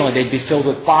occasionally they'd be filled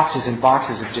with boxes and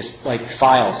boxes of just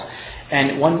files.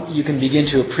 And you can begin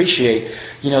to appreciate,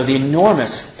 the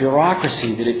enormous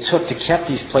bureaucracy that it took to keep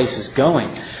these places going,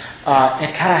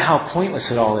 and kind of how pointless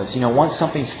it all is. Once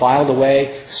something's filed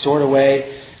away, stored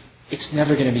away, it's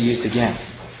never going to be used again.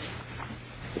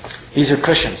 These are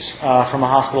cushions from a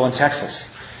hospital in Texas.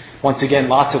 Once again,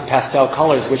 lots of pastel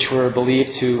colors which were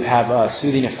believed to have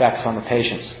soothing effects on the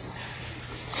patients.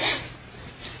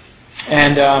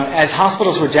 And as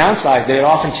hospitals were downsized, they would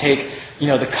often take,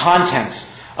 the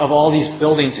contents of all these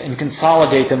buildings and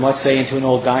consolidate them, let's say, into an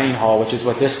old dining hall, which is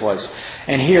what this was.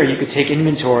 And here you could take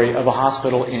inventory of a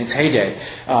hospital in its heyday.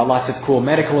 Lots of cool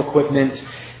medical equipment,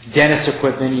 dentist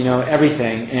equipment,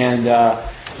 everything. And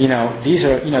these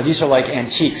are like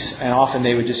antiques, and often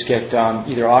they would just get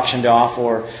either auctioned off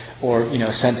or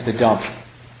sent to the dump.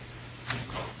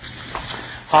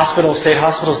 State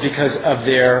hospitals, because of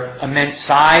their immense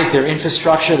size, their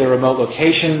infrastructure, their remote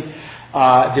location,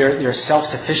 their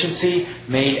self-sufficiency,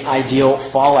 made ideal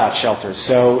fallout shelters.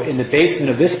 So in the basement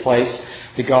of this place,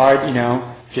 the guard,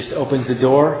 just opens the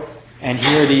door, and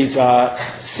here are these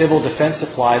civil defense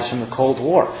supplies from the Cold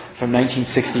War, from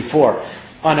 1964.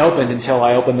 Unopened until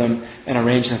I opened them and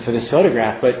arranged them for this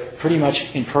photograph, but pretty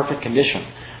much in perfect condition.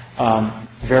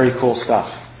 Very cool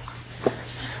stuff.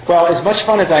 Well, as much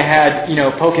fun as I had,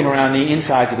 poking around the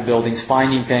insides of the buildings,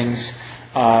 finding things,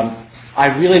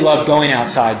 I really loved going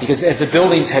outside because as the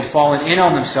buildings had fallen in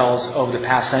on themselves over the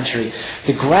past century,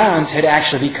 the grounds had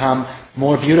actually become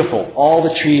more beautiful. All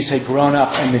the trees had grown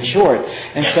up and matured.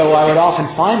 And so I would often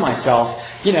find myself,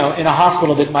 in a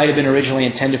hospital that might have been originally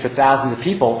intended for thousands of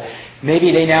people.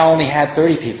 Maybe they now only had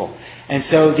 30 people. And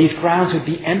so these grounds would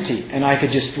be empty, and I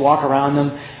could just walk around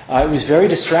them. It was very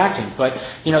distracting. But,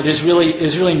 there's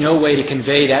really no way to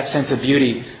convey that sense of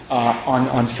beauty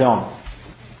on film.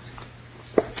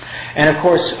 And of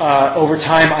course, over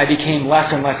time, I became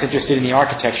less and less interested in the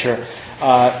architecture.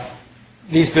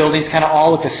 These buildings kind of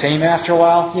all look the same after a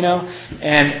while,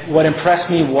 And what impressed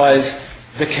me was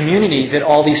the community that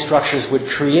all these structures would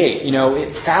create.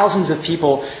 Thousands of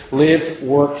people lived,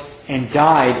 worked, and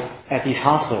died at these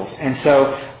hospitals. And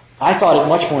so I thought it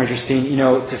much more interesting,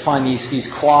 to find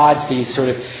these quads, these sort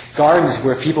of gardens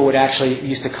where people would actually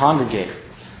used to congregate.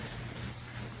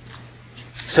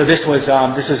 So this was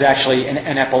actually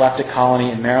an epileptic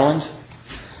colony in Maryland.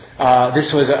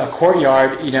 This was a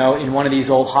courtyard, in one of these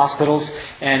old hospitals.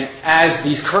 And as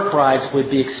these Kirkbrides would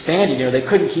be expanded, they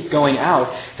couldn't keep going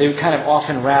out. They would kind of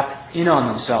often wrap in on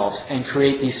themselves and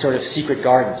create these sort of secret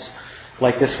gardens,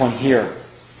 like this one here.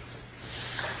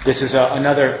 This is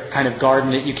another kind of garden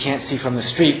that you can't see from the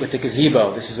street with the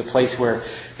gazebo. This is a place where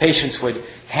patients would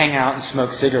hang out and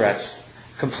smoke cigarettes,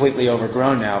 completely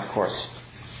overgrown now, of course.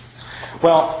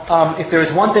 Well, if there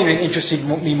was one thing that interested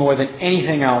me more than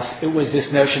anything else, it was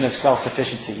this notion of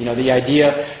self-sufficiency. The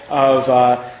idea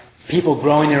of people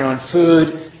growing their own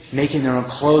food, making their own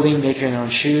clothing, making their own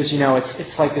shoes.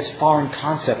 It's like this foreign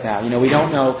concept now. We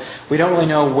don't really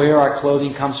know where our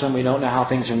clothing comes from. We don't know how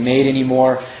things are made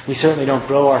anymore. We certainly don't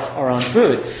grow our own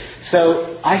food.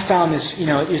 So I found this.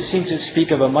 It seemed to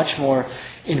speak of a much more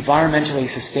environmentally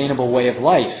sustainable way of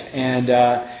life, and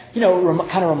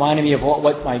kind of reminded me of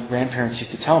what my grandparents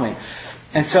used to tell me.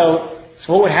 And so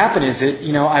what would happen is that,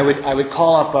 I would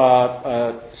call up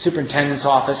a superintendent's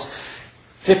office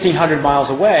 1,500 miles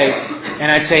away,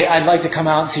 and I'd say, I'd like to come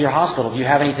out and see your hospital. Do you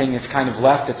have anything that's kind of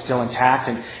left that's still intact?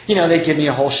 And, they'd give me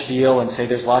a whole spiel and say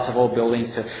there's lots of old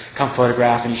buildings to come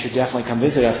photograph, and you should definitely come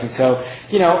visit us. And so,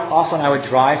 often I would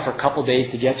drive for a couple days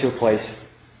to get to a place,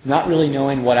 not really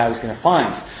knowing what I was going to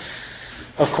find.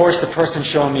 Of course, the person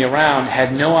showing me around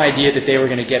had no idea that they were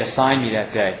going to get assigned me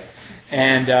that day.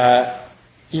 And,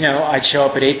 I'd show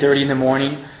up at 8:30 in the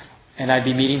morning, and I'd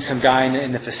be meeting some guy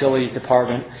in the facilities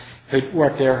department who'd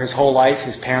worked there his whole life.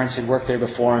 His parents had worked there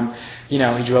before him. He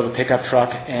drove a pickup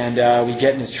truck, and we'd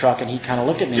get in his truck, and he'd kind of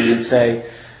look at me and say,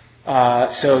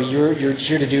 so you're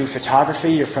here to do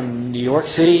photography? You're from New York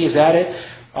City? Is that it?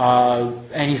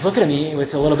 And he's looking at me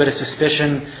with a little bit of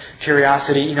suspicion,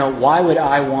 curiosity. Why would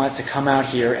I want to come out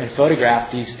here and photograph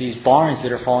these barns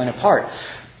that are falling apart?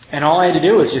 And all I had to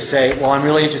do was just say, well, I'm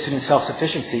really interested in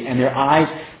self-sufficiency. And their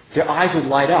eyes would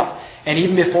light up. And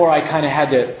even before I kind of had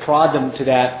to prod them to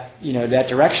that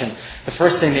direction, the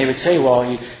first thing they would say,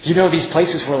 well, these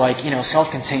places were like,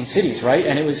 self-contained cities, right?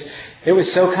 And it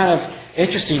was so kind of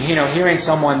interesting, hearing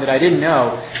someone that I didn't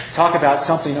know talk about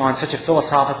something on such a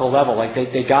philosophical level, like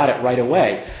they got it right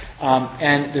away.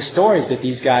 And the stories that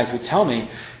these guys would tell me,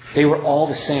 they were all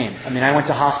the same. I mean, I went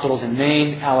to hospitals in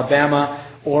Maine, Alabama,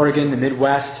 Oregon, the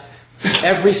Midwest.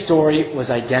 Every story was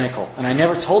identical. And I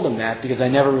never told them that because I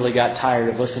never really got tired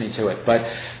of listening to it. But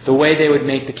the way they would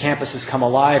make the campuses come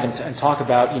alive and talk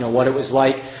about, what it was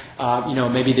like,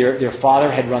 maybe their father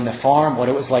had run the farm, what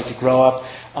it was like to grow up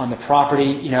on the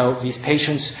property. These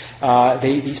patients,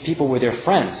 these people were their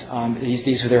friends.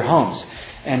 These were their homes.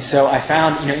 And so I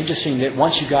found, interesting that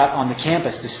once you got on the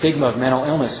campus, the stigma of mental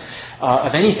illness,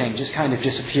 of anything, just kind of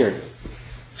disappeared.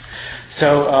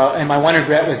 So, and my one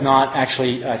regret was not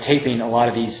actually taping a lot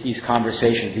of these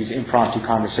conversations, these impromptu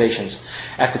conversations.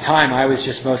 At the time, I was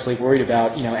just mostly worried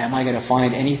about, am I going to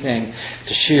find anything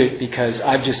to shoot? Because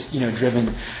I've just,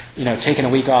 driven, taken a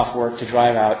week off work to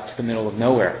drive out to the middle of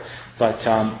nowhere. But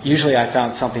usually I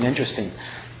found something interesting.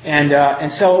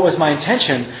 And so it was my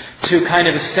intention to kind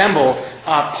of assemble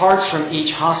parts from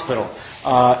each hospital.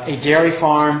 A dairy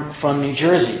farm from New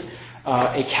Jersey,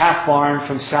 a calf barn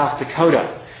from South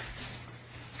Dakota,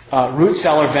 root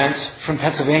cellar vents from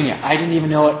Pennsylvania. I didn't even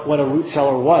know what a root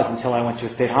cellar was until I went to a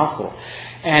state hospital.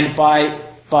 And by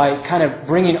kind of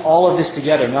bringing all of this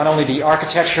together, not only the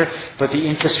architecture, but the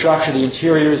infrastructure, the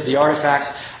interiors, the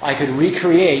artifacts, I could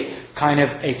recreate kind of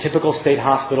a typical state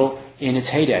hospital in its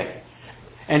heyday.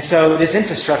 And so this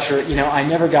infrastructure, I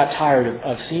never got tired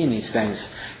of seeing these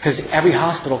things because every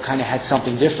hospital kind of had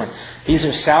something different. These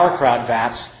are sauerkraut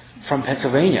vats from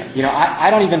Pennsylvania. You know, I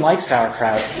don't even like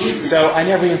sauerkraut, so I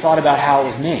never even thought about how it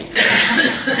was made.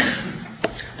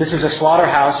 This is a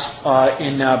slaughterhouse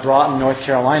in Broughton, North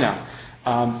Carolina.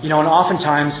 You know, and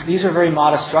oftentimes these are very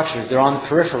modest structures. They're on the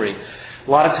periphery.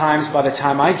 A lot of times, by the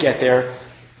time I get there,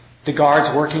 the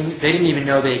guards working, they didn't even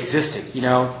know they existed. You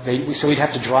know, so we'd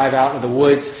have to drive out into the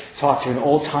woods, talk to an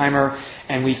old timer,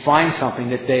 and we'd find something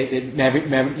that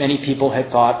many people had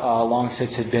thought long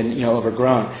since had been, you know,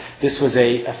 overgrown. This was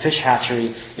a fish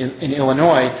hatchery in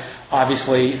Illinois.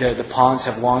 Obviously, the ponds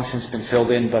have long since been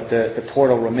filled in, but the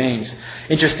portal remains.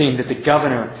 Interesting that the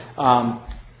governor,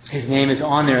 his name is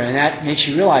on there, and that makes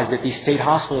you realize that these state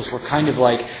hospitals were kind of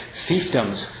like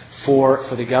fiefdoms for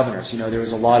the governors. You know, there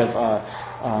was a lot of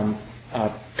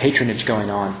patronage going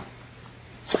on.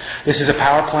 This is a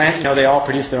power plant. You know, they all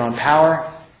produce their own power.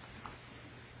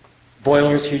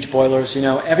 Boilers, huge boilers. You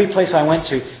know, every place I went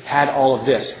to had all of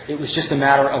this. It was just a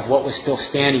matter of what was still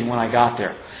standing when I got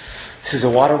there. This is a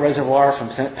water reservoir from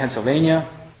Pennsylvania.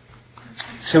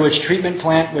 Sewage treatment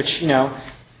plant, which, you know,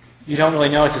 you don't really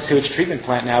know it's a sewage treatment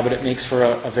plant now, but it makes for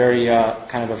a very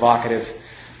kind of evocative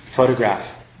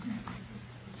photograph.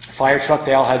 Fire truck,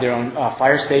 they all had their own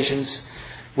fire stations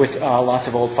with lots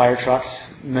of old fire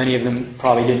trucks. Many of them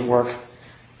probably didn't work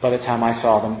by the time I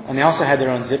saw them. And they also had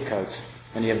their own zip codes,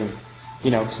 many of them, you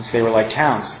know, since they were like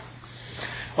towns.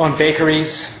 Owned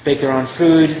bakeries, baked their own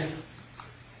food.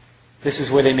 This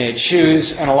is where they made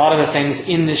shoes, and a lot of the things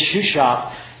in this shoe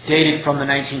shop dated from the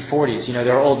 1940s. You know,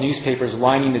 there are old newspapers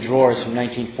lining the drawers from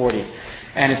 1940.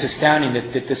 And it's astounding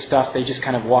that this stuff, they just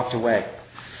kind of walked away.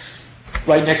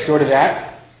 Right next door to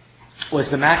that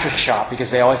was the mattress shop, because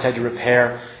they always had to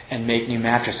repair and make new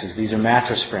mattresses. These are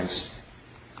mattress springs.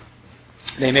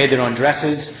 They made their own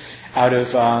dresses out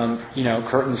of you know,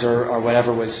 curtains or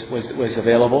whatever was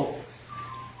available.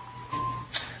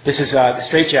 This is the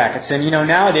straitjackets, and you know,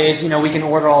 nowadays, you know, we can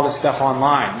order all this stuff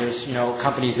online. There's, you know,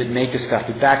 companies that make this stuff,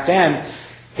 but back then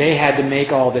they had to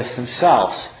make all this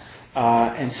themselves.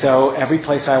 And so every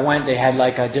place I went, they had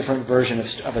like a different version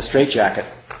of a straitjacket.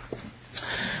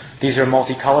 These are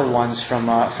multicolored ones from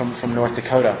North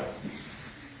Dakota.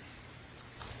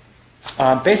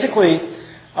 Basically,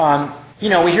 you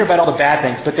know, we hear about all the bad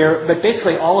things, but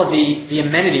basically all of the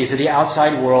amenities of the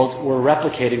outside world were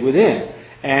replicated within.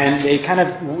 And they kind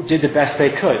of did the best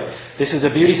they could. This is a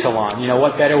beauty salon. You know,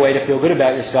 what better way to feel good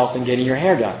about yourself than getting your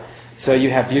hair done? So you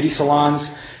have beauty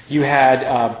salons, you had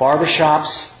barber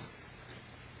shops,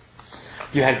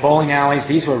 you had bowling alleys.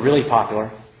 These were really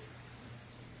popular.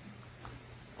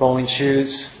 Bowling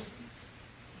shoes.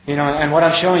 You know, and what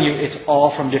I'm showing you, it's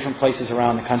all from different places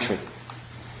around the country.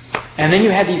 And then you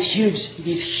had these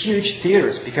huge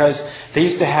theaters, because they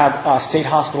used to have state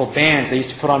hospital bands. They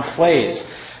used to put on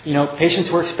plays. You know,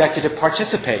 patients were expected to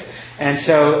participate. And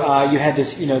so you had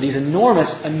this, you know, these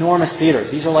enormous theaters.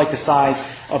 These are like the size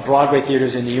of Broadway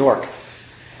theaters in New York.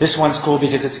 This one's cool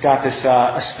because it's got this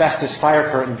asbestos fire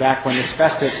curtain back when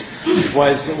asbestos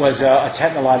was a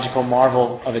technological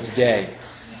marvel of its day.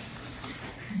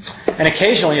 And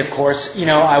occasionally, of course, you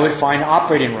know, I would find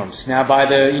operating rooms. Now, by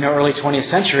the, you know, early 20th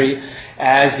century,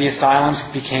 as the asylums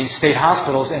became state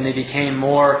hospitals and they became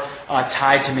more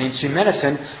tied to mainstream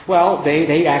medicine, well,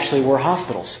 they actually were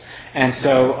hospitals. And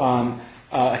so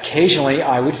occasionally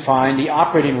I would find the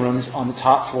operating rooms on the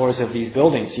top floors of these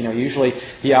buildings. You know, usually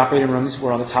the operating rooms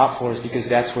were on the top floors because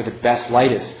that's where the best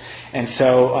light is. And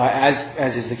so as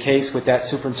is the case with that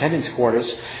superintendent's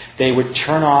quarters, they would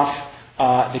turn off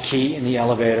the key in the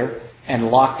elevator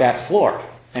and lock that floor.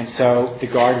 And so the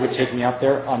guard would take me up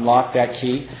there, unlock that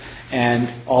key, and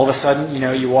all of a sudden, you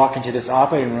know, you walk into this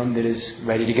operating room that is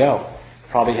ready to go.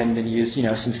 Probably hadn't been used, you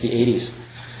know, since the 80s.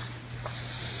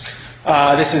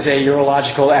 This is a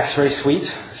urological x-ray suite.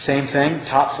 Same thing,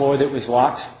 top floor that was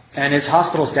locked. And as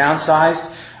hospitals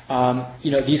downsized,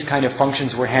 you know, these kind of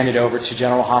functions were handed over to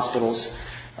general hospitals,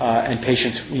 and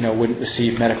patients, you know, wouldn't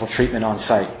receive medical treatment on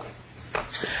site.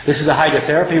 This is a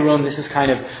hydrotherapy room. This is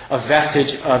kind of a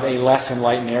vestige of a less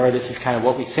enlightened era. This is kind of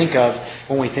what we think of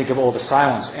when we think of old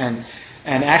asylums. And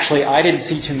actually, I didn't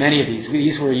see too many of these.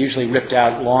 These were usually ripped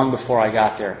out long before I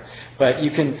got there. But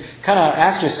you can kind of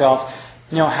ask yourself,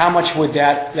 you know, how much would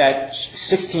that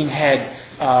 16-head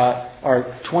or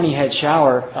 20-head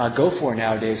shower go for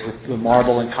nowadays with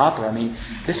marble and copper? I mean,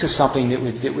 this is something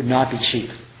that would not be cheap.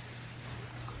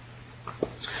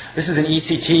 This is an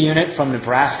ECT unit from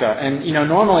Nebraska, and you know,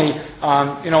 normally,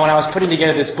 you know, when I was putting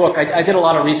together this book, I did a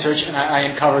lot of research, and I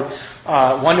uncovered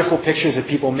wonderful pictures of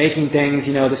people making things,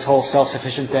 this whole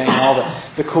self-sufficient thing, and all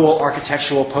the cool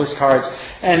architectural postcards.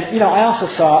 And, I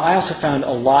also found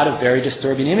a lot of very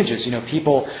disturbing images,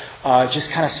 people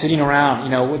just kind of sitting around,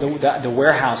 the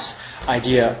warehouse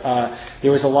idea.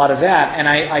 There was a lot of that. And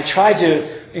I tried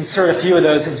to insert a few of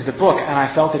those into the book, and I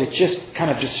felt that it just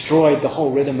kind of destroyed the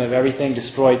whole rhythm of everything,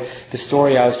 destroyed the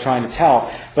story I was trying to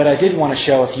tell. But I did want to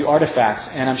show a few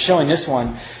artifacts, and I'm showing this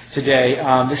one today.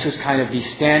 This was kind of the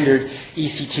standard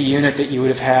ECT unit that you would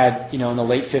have had, in the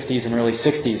late 50s and early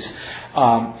 60s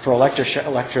for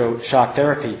electroshock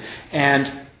therapy. And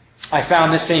I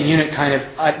found this same unit kind of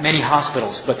at many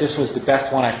hospitals, but this was the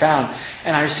best one I found.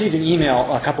 And I received an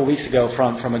email a couple weeks ago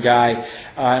from a guy,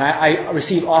 and I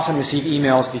often receive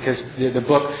emails because the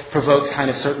book provokes kind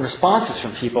of certain responses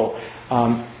from people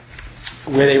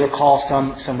where they recall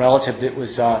some relative that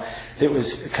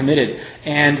was committed.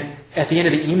 And at the end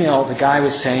of the email, the guy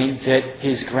was saying that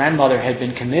his grandmother had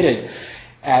been committed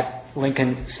at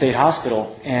Lincoln State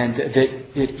Hospital, and that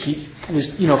he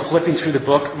was, flipping through the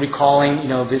book, recalling,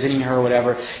 visiting her or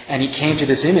whatever, and he came to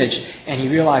this image, and he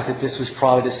realized that this was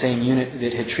probably the same unit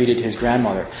that had treated his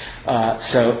grandmother.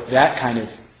 So that kind of,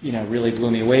 really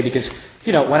blew me away, because,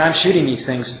 when I'm shooting these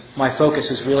things, my focus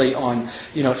is really on,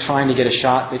 trying to get a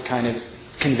shot that kind of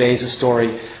conveys a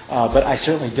story, but I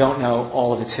certainly don't know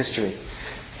all of its history.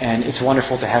 And it's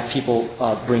wonderful to have people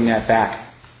bring that back.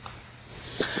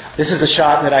 This is a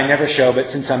shot that I never show, but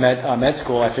since I'm at med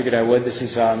school, I figured I would. This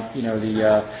is,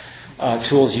 the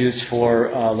tools used for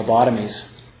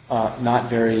lobotomies. Not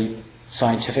very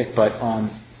scientific, but,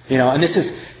 and this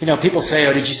is, people say,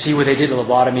 oh, did you see where they did the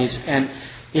lobotomies? And,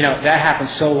 that happened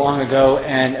so long ago,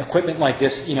 and equipment like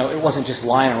this, it wasn't just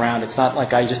lying around. It's not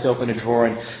like I just opened a drawer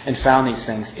and found these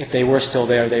things. If they were still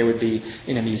there, they would be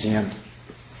in a museum.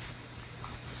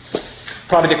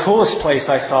 Probably the coolest place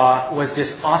I saw was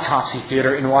this autopsy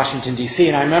theater in Washington, D.C.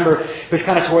 And I remember it was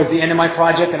kind of towards the end of my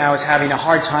project, and I was having a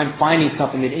hard time finding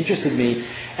something that interested me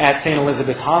at St.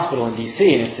 Elizabeth's Hospital in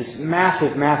D.C. And it's this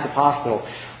massive, massive hospital.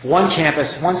 One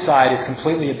campus, one side is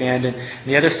completely abandoned, and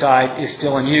the other side is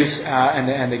still in use,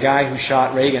 and the guy who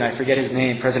shot Reagan, I forget his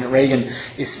name, President Reagan,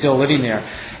 is still living there.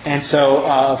 And so,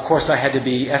 of course, I had to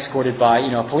be escorted by,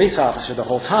 a police officer the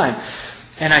whole time.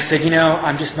 And I said,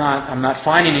 I'm not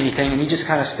finding anything. And he just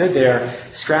kind of stood there,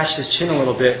 scratched his chin a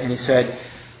little bit, and he said,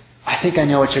 I think I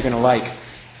know what you're going to like.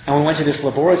 And we went to this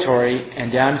laboratory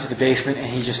and down into the basement, and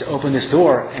he just opened this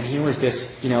door, and here was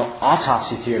this,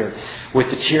 autopsy theater with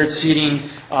the tiered seating,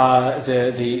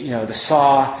 the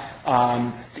saw,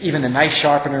 even the knife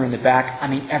sharpener in the back. I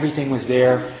mean, everything was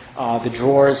there. The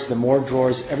drawers, the morgue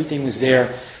drawers, everything was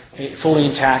there. Fully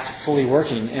intact, fully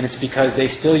working, and it's because they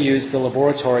still use the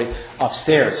laboratory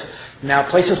upstairs. Now,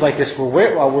 places like this were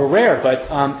rare,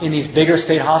 but in these bigger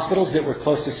state hospitals that were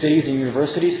close to cities and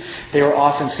universities, they were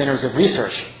often centers of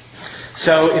research.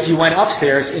 So if you went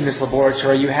upstairs in this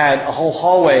laboratory, you had a whole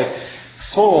hallway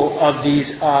full of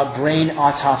these brain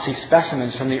autopsy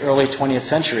specimens from the early 20th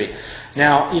century.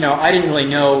 Now, I didn't really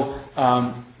know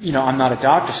I'm not a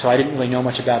doctor, so I didn't really know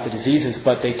much about the diseases,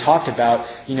 but they talked about,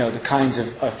 the kinds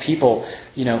of people,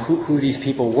 who these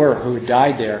people were who had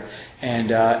died there. And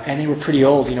they were pretty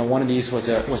old. One of these was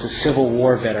a Civil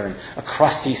War veteran, a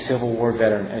crusty Civil War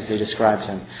veteran, as they described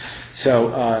him.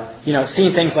 So,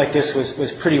 seeing things like this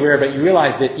was pretty rare, but you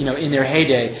realize that, in their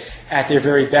heyday, at their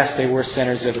very best, they were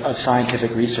centers of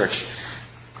scientific research.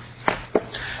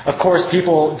 Of course,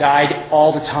 people died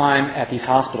all the time at these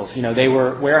hospitals. They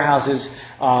were warehouses,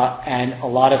 and a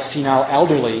lot of senile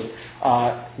elderly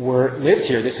lived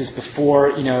here. This is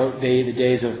before, the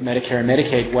days of Medicare and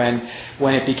Medicaid,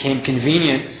 when it became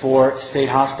convenient for state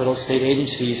hospitals, state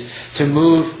agencies, to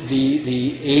move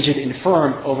the aged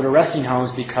infirm over to resting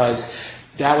homes, because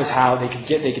that was how they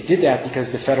did that,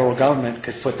 because the federal government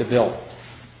could foot the bill.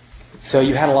 So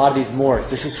you had a lot of these morgues.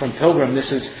 This is from Pilgrim.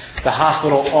 This is the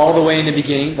hospital all the way in the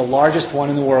beginning, the largest one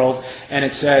in the world. And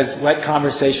it says, let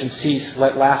conversation cease,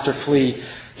 let laughter flee.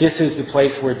 This is the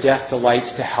place where death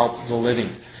delights to help the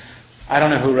living. I don't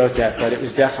know who wrote that, but it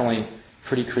was definitely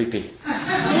pretty creepy.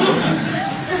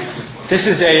 This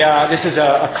is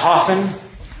a coffin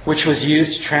which was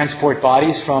used to transport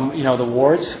bodies from the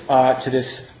wards to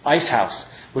this ice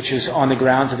house, which is on the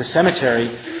grounds of the cemetery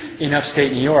in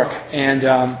upstate New York.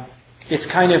 And it's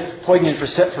kind of poignant for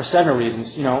several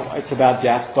reasons. It's about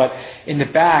death, but in the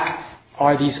back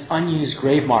are these unused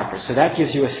grave markers. So that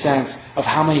gives you a sense of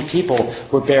how many people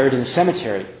were buried in the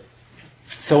cemetery.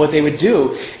 So what they would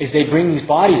do is they'd bring these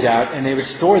bodies out and they would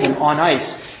store them on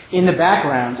ice in the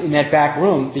background, in that back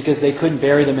room, because they couldn't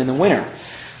bury them in the winter.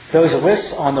 Those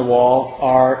lists on the wall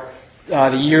are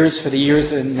the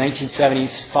years in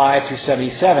 1975 through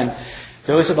 77,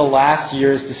 those are the last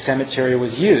years the cemetery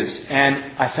was used. And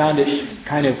I found it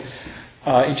kind of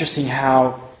interesting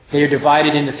how they are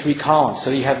divided into 3 columns. So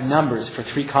you have numbers for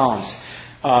 3 columns.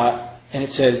 And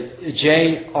it says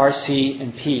J, R, C,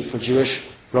 and P for Jewish,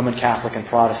 Roman Catholic, and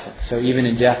Protestant. So even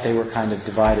in death, they were kind of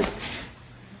divided.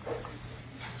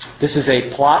 This is a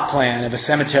plot plan of a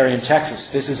cemetery in Texas.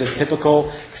 This is a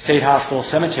typical state hospital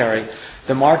cemetery.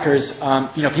 The markers,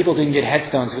 people didn't get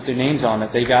headstones with their names on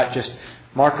it. They got just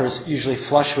markers, usually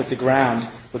flush with the ground,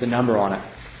 with a number on it.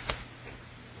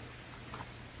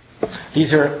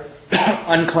 These are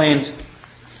unclaimed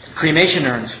cremation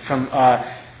urns from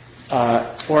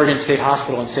Oregon State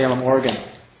Hospital in Salem, Oregon.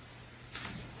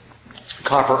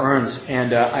 Copper urns.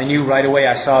 And I knew right away,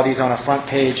 I saw these on a front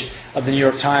page of the New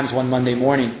York Times one Monday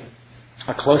morning,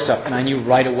 a close-up, and I knew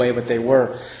right away what they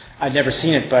were. I'd never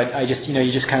seen it, but I just,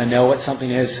 you just kind of know what something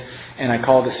is. And I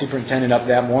called the superintendent up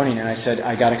that morning, and I said,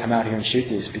 I got to come out here and shoot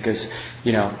these because,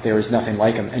 there was nothing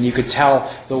like them. And you could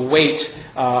tell the weight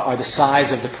or the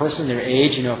size of the person, their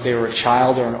age, if they were a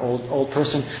child or an old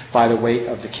person, by the weight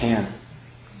of the can.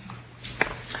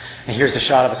 And here's a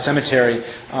shot of a cemetery.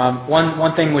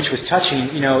 One thing which was touching,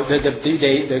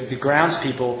 the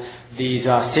groundspeople, these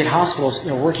state hospitals,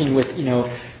 working with,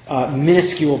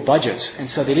 minuscule budgets, and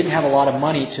so they didn't have a lot of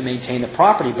money to maintain the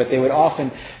property, but they would often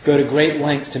go to great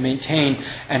lengths to maintain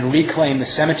and reclaim the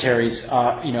cemeteries,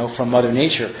 from Mother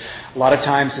Nature. A lot of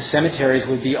times the cemeteries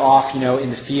would be off, in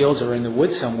the fields or in the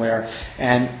woods somewhere,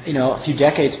 and a few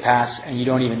decades pass and you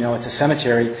don't even know it's a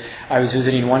cemetery. I was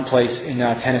visiting one place in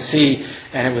Tennessee,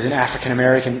 and it was an African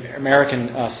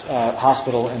American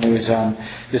hospital, and there was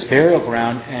this burial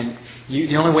ground, and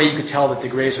the only way you could tell that the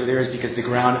graves were there is because the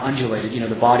ground undulated.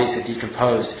 The bodies had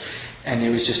decomposed, and it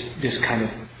was just this kind of,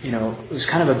 it was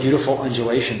kind of a beautiful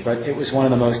undulation. But it was one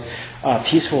of the most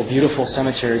peaceful, beautiful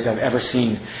cemeteries I've ever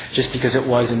seen, just because it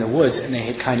was in the woods, and they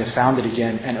had kind of found it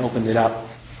again and opened it up.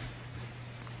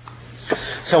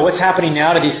 So what's happening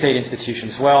now to these state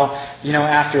institutions? Well,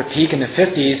 after a peak in the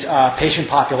 50s, patient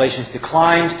populations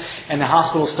declined, and the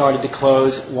hospitals started to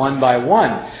close one by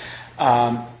one.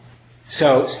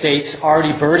 So states,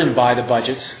 already burdened by the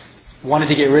budgets, wanted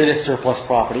to get rid of this surplus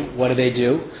property. What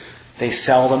do? They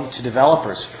sell them to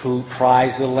developers who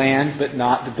prize the land but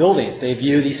not the buildings. They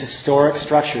view these historic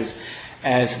structures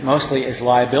as mostly as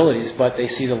liabilities, but they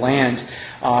see the land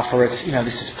for its,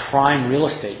 this is prime real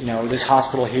estate. This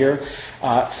hospital here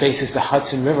faces the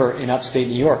Hudson River in upstate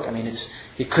New York. I mean,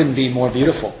 it couldn't be more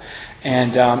beautiful.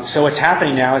 And so what's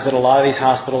happening now is that a lot of these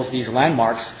hospitals, these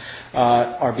landmarks,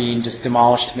 are being just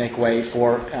demolished to make way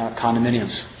for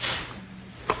condominiums.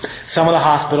 Some of the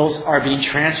hospitals are being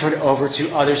transferred over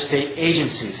to other state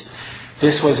agencies.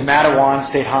 This was Mattawan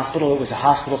State Hospital. It was a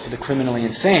hospital for the criminally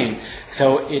insane.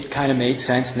 So it kind of made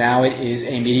sense. Now it is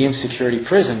a medium security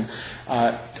prison.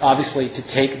 Obviously, to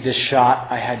take this shot,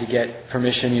 I had to get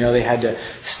permission. They had to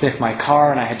sniff my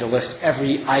car, and I had to list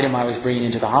every item I was bringing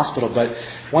into the hospital. But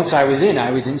once I was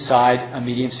inside a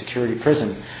medium security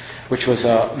prison, which was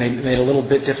made it a little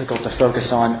bit difficult to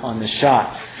focus on the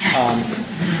shot.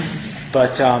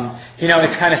 But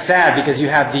it's kind of sad because you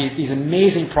have these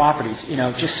amazing properties,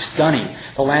 just stunning.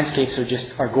 The landscapes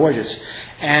are gorgeous,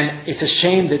 and it's a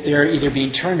shame that they're either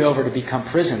being turned over to become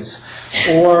prisons,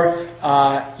 or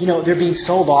they're being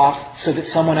sold off so that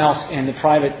someone else in the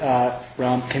private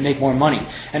realm can make more money.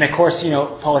 And of course,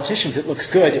 politicians, it looks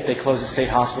good if they close a state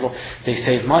hospital, they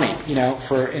save money,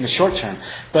 in the short term.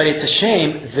 But it's a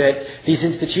shame that these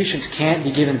institutions can't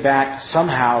be given back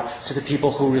somehow to the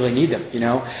people who really need them.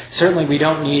 Certainly we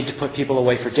don't need to put people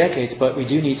away for decades, but we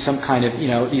do need some kind of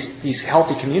these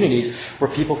healthy communities where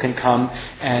people can come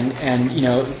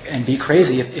and be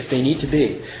crazy if they need to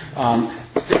be.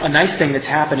 A nice thing that's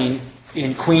happening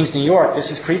in Queens, New York,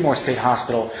 this is Creedmoor State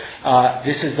Hospital.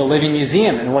 This is the Living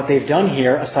Museum, and what they've done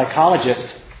here, a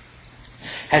psychologist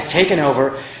has taken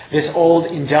over this old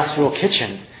industrial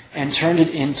kitchen and turned it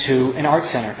into an art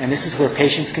center. And this is where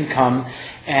patients can come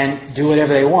and do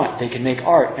whatever they want. They can make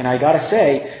art. And I got to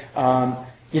say,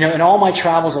 in all my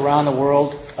travels around the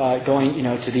world, going,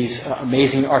 to these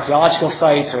amazing archaeological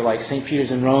sites or like St.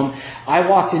 Peter's in Rome, I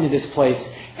walked into this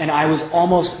place and I was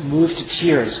almost moved to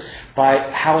tears by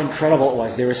how incredible it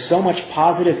was. There was so much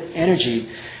positive energy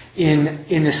in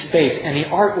this space, and the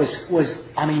art was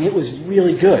it was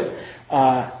really good.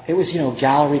 It was,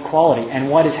 gallery quality.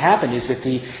 And what has happened is that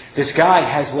this guy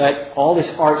has let all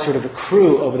this art sort of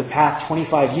accrue over the past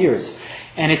 25 years.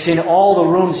 And it's in all the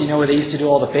rooms, where they used to do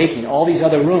all the baking, all these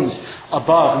other rooms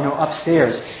above,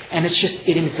 upstairs. And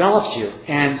it envelops you.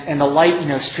 And the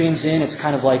light, streams in. It's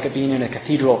kind of like being in a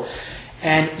cathedral.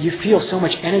 And you feel so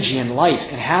much energy and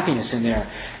life and happiness in there.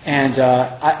 And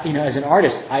as an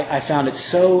artist, I found it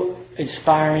so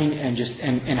inspiring and just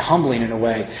and humbling in a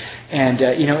way. And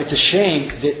it's a shame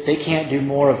that they can't do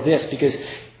more of this because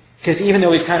even though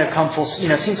we've kind of come full,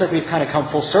 it seems like we've kind of come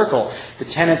full circle. The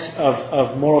tenets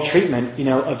of moral treatment,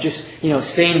 of just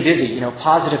staying busy,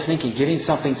 positive thinking, giving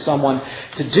someone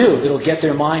to do that'll get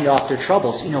their mind off their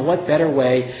troubles. What better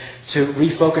way to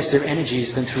refocus their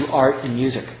energies than through art and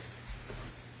music?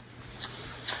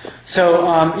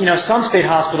 So, some state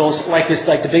hospitals, like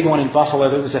the big one in Buffalo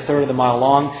that was a third of the mile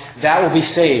long, that will be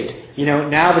saved.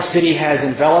 Now the city has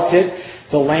enveloped it.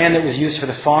 The land that was used for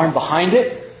the farm behind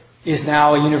it is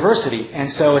now a university. And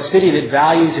so a city that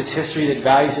values its history, that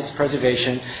values its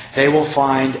preservation, they will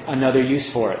find another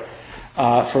use for it,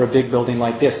 for a big building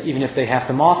like this, even if they have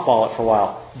to mothball it for a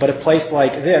while. But a place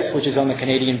like this, which is on the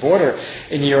Canadian border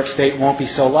in New York State, won't be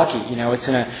so lucky.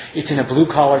 It's in a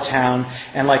blue-collar town,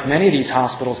 and like many of these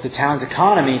hospitals, the town's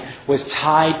economy was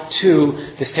tied to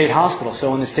the state hospital. So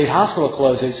when the state hospital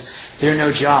closes, there are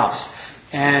no jobs.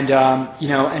 And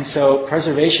so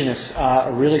preservationists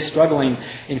are really struggling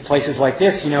in places like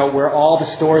this, where all the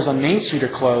stores on Main Street are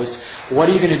closed. What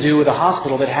are you going to do with a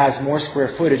hospital that has more square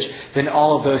footage than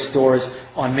all of those stores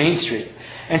on Main Street?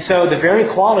 And so the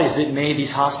very qualities that made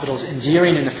these hospitals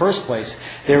endearing in the first place,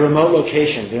 their remote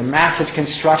location, their massive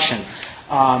construction,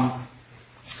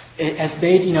 it has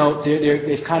made,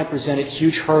 they've kind of presented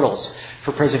huge hurdles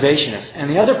for preservationists. And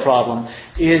the other problem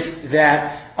is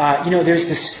that there's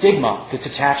this stigma that's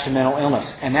attached to mental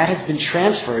illness, and that has been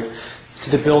transferred to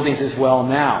the buildings as well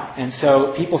now. And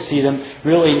so people see them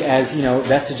really as,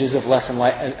 vestiges of a less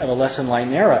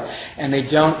enlightened era, and they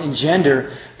don't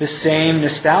engender the same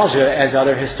nostalgia as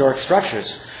other historic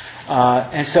structures.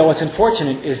 And so what's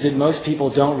unfortunate is that most people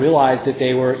don't realize that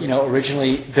they were,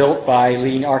 originally built by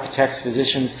leading architects,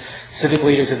 physicians, civic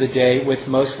leaders of the day with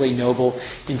mostly noble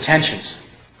intentions.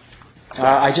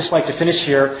 I'd just like to finish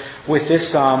here with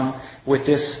this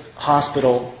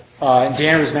hospital in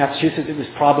Danvers, Massachusetts. It was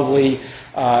probably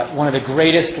one of the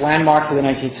greatest landmarks of the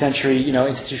 19th century,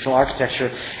 institutional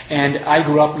architecture. And I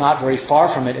grew up not very far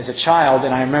from it as a child,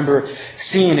 and I remember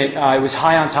seeing it. It was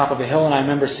high on top of a hill, and I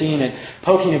remember seeing it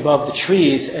poking above the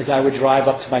trees as I would drive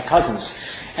up to my cousins.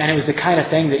 And it was the kind of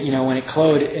thing that, when it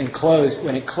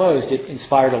closed, it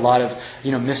inspired a lot of,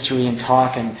 mystery and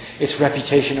talk, and its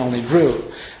reputation only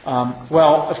grew.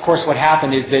 Well, of course, what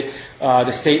happened is that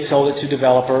the state sold it to a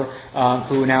developer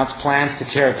who announced plans to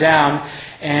tear it down,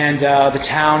 and the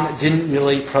town didn't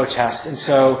really protest. And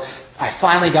so I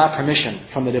finally got permission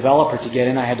from the developer to get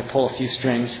in. I had to pull a few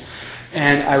strings.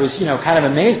 And I was, kind of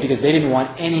amazed because they didn't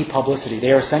want any publicity.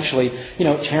 They were essentially,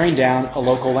 tearing down a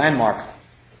local landmark.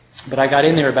 But I got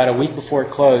in there about a week before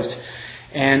it closed,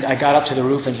 and I got up to the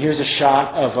roof, and here's a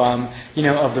shot of,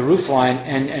 of the roof line,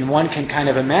 and one can kind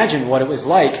of imagine what it was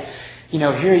like.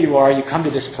 Here you are, you come to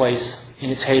this place in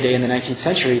its heyday in the 19th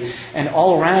century, and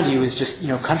all around you is just,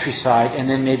 countryside, and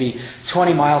then maybe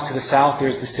 20 miles to the south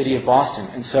there's the city of Boston.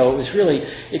 And so it was really,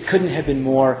 it couldn't have been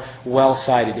more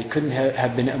well-sited. It couldn't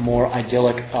have been a more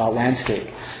idyllic landscape.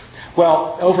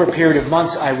 Well, over a period of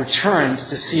months, I returned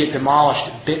to see it demolished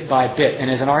bit by bit.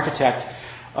 And as an architect,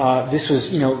 this was,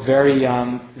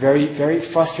 very, very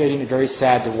frustrating and very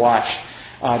sad to watch,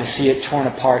 to see it torn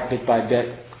apart bit by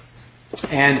bit.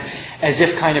 And as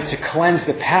if kind of to cleanse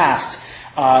the past,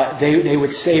 they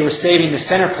would say we're saving the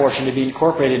center portion to be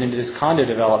incorporated into this condo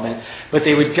development, but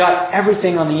they would gut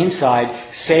everything on the inside,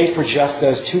 save for just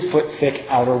those 2-foot thick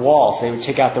outer walls. They would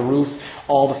take out the roof,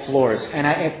 all the floors. And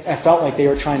I felt like they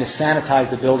were trying to sanitize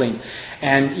the building.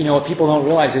 And, what people don't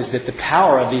realize is that the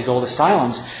power of these old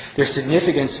asylums, their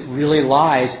significance really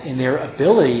lies in their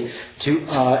ability to,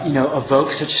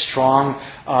 evoke such strong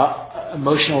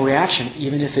emotional reaction,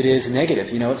 even if it is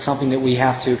negative. It's something that we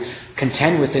have to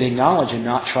contend with and acknowledge and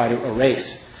not try to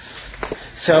erase.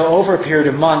 So over a period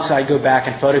of months, I'd go back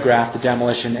and photograph the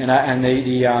demolition, and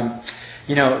the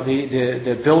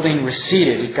building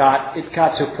receded. It got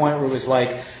to a point where it was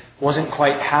wasn't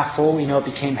quite half full. It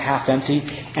became half empty,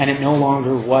 and it no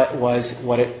longer was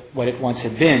what it once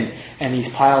had been. And these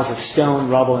piles of stone,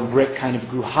 rubble, and brick kind of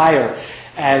grew higher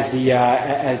as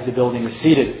the building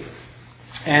receded.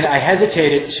 And I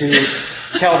hesitated to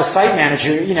tell the site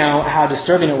manager, how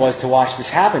disturbing it was to watch this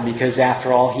happen, because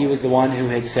after all, he was the one who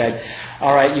had said,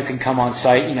 all right, you can come on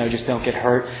site, just don't get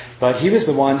hurt. But he was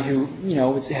the one who,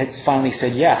 had finally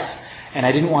said yes. And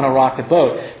I didn't want to rock the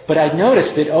boat. But I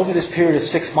noticed that over this period of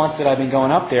 6 months that I've been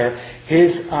going up there,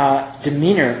 his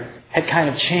demeanor had kind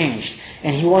of changed.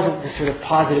 And he wasn't the sort of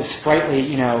positive,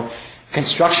 sprightly,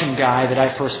 construction guy that I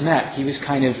first met. He was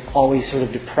kind of always sort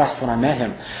of depressed when I met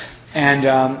him.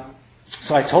 And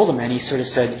so I told him, and he sort of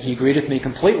said he agreed with me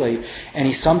completely, and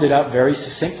he summed it up very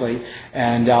succinctly.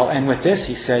 And I'll end with this.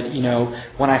 He said, you know,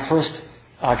 when I first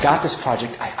got this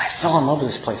project, I fell in love with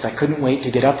this place. I couldn't wait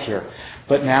to get up here.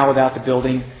 But now without the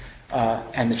building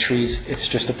and the trees, it's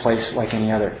just a place like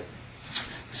any other.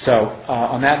 So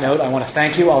on that note, I want to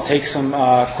thank you. I'll take some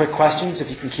quick questions if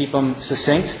you can keep them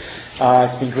succinct.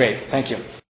 It's been great. Thank you.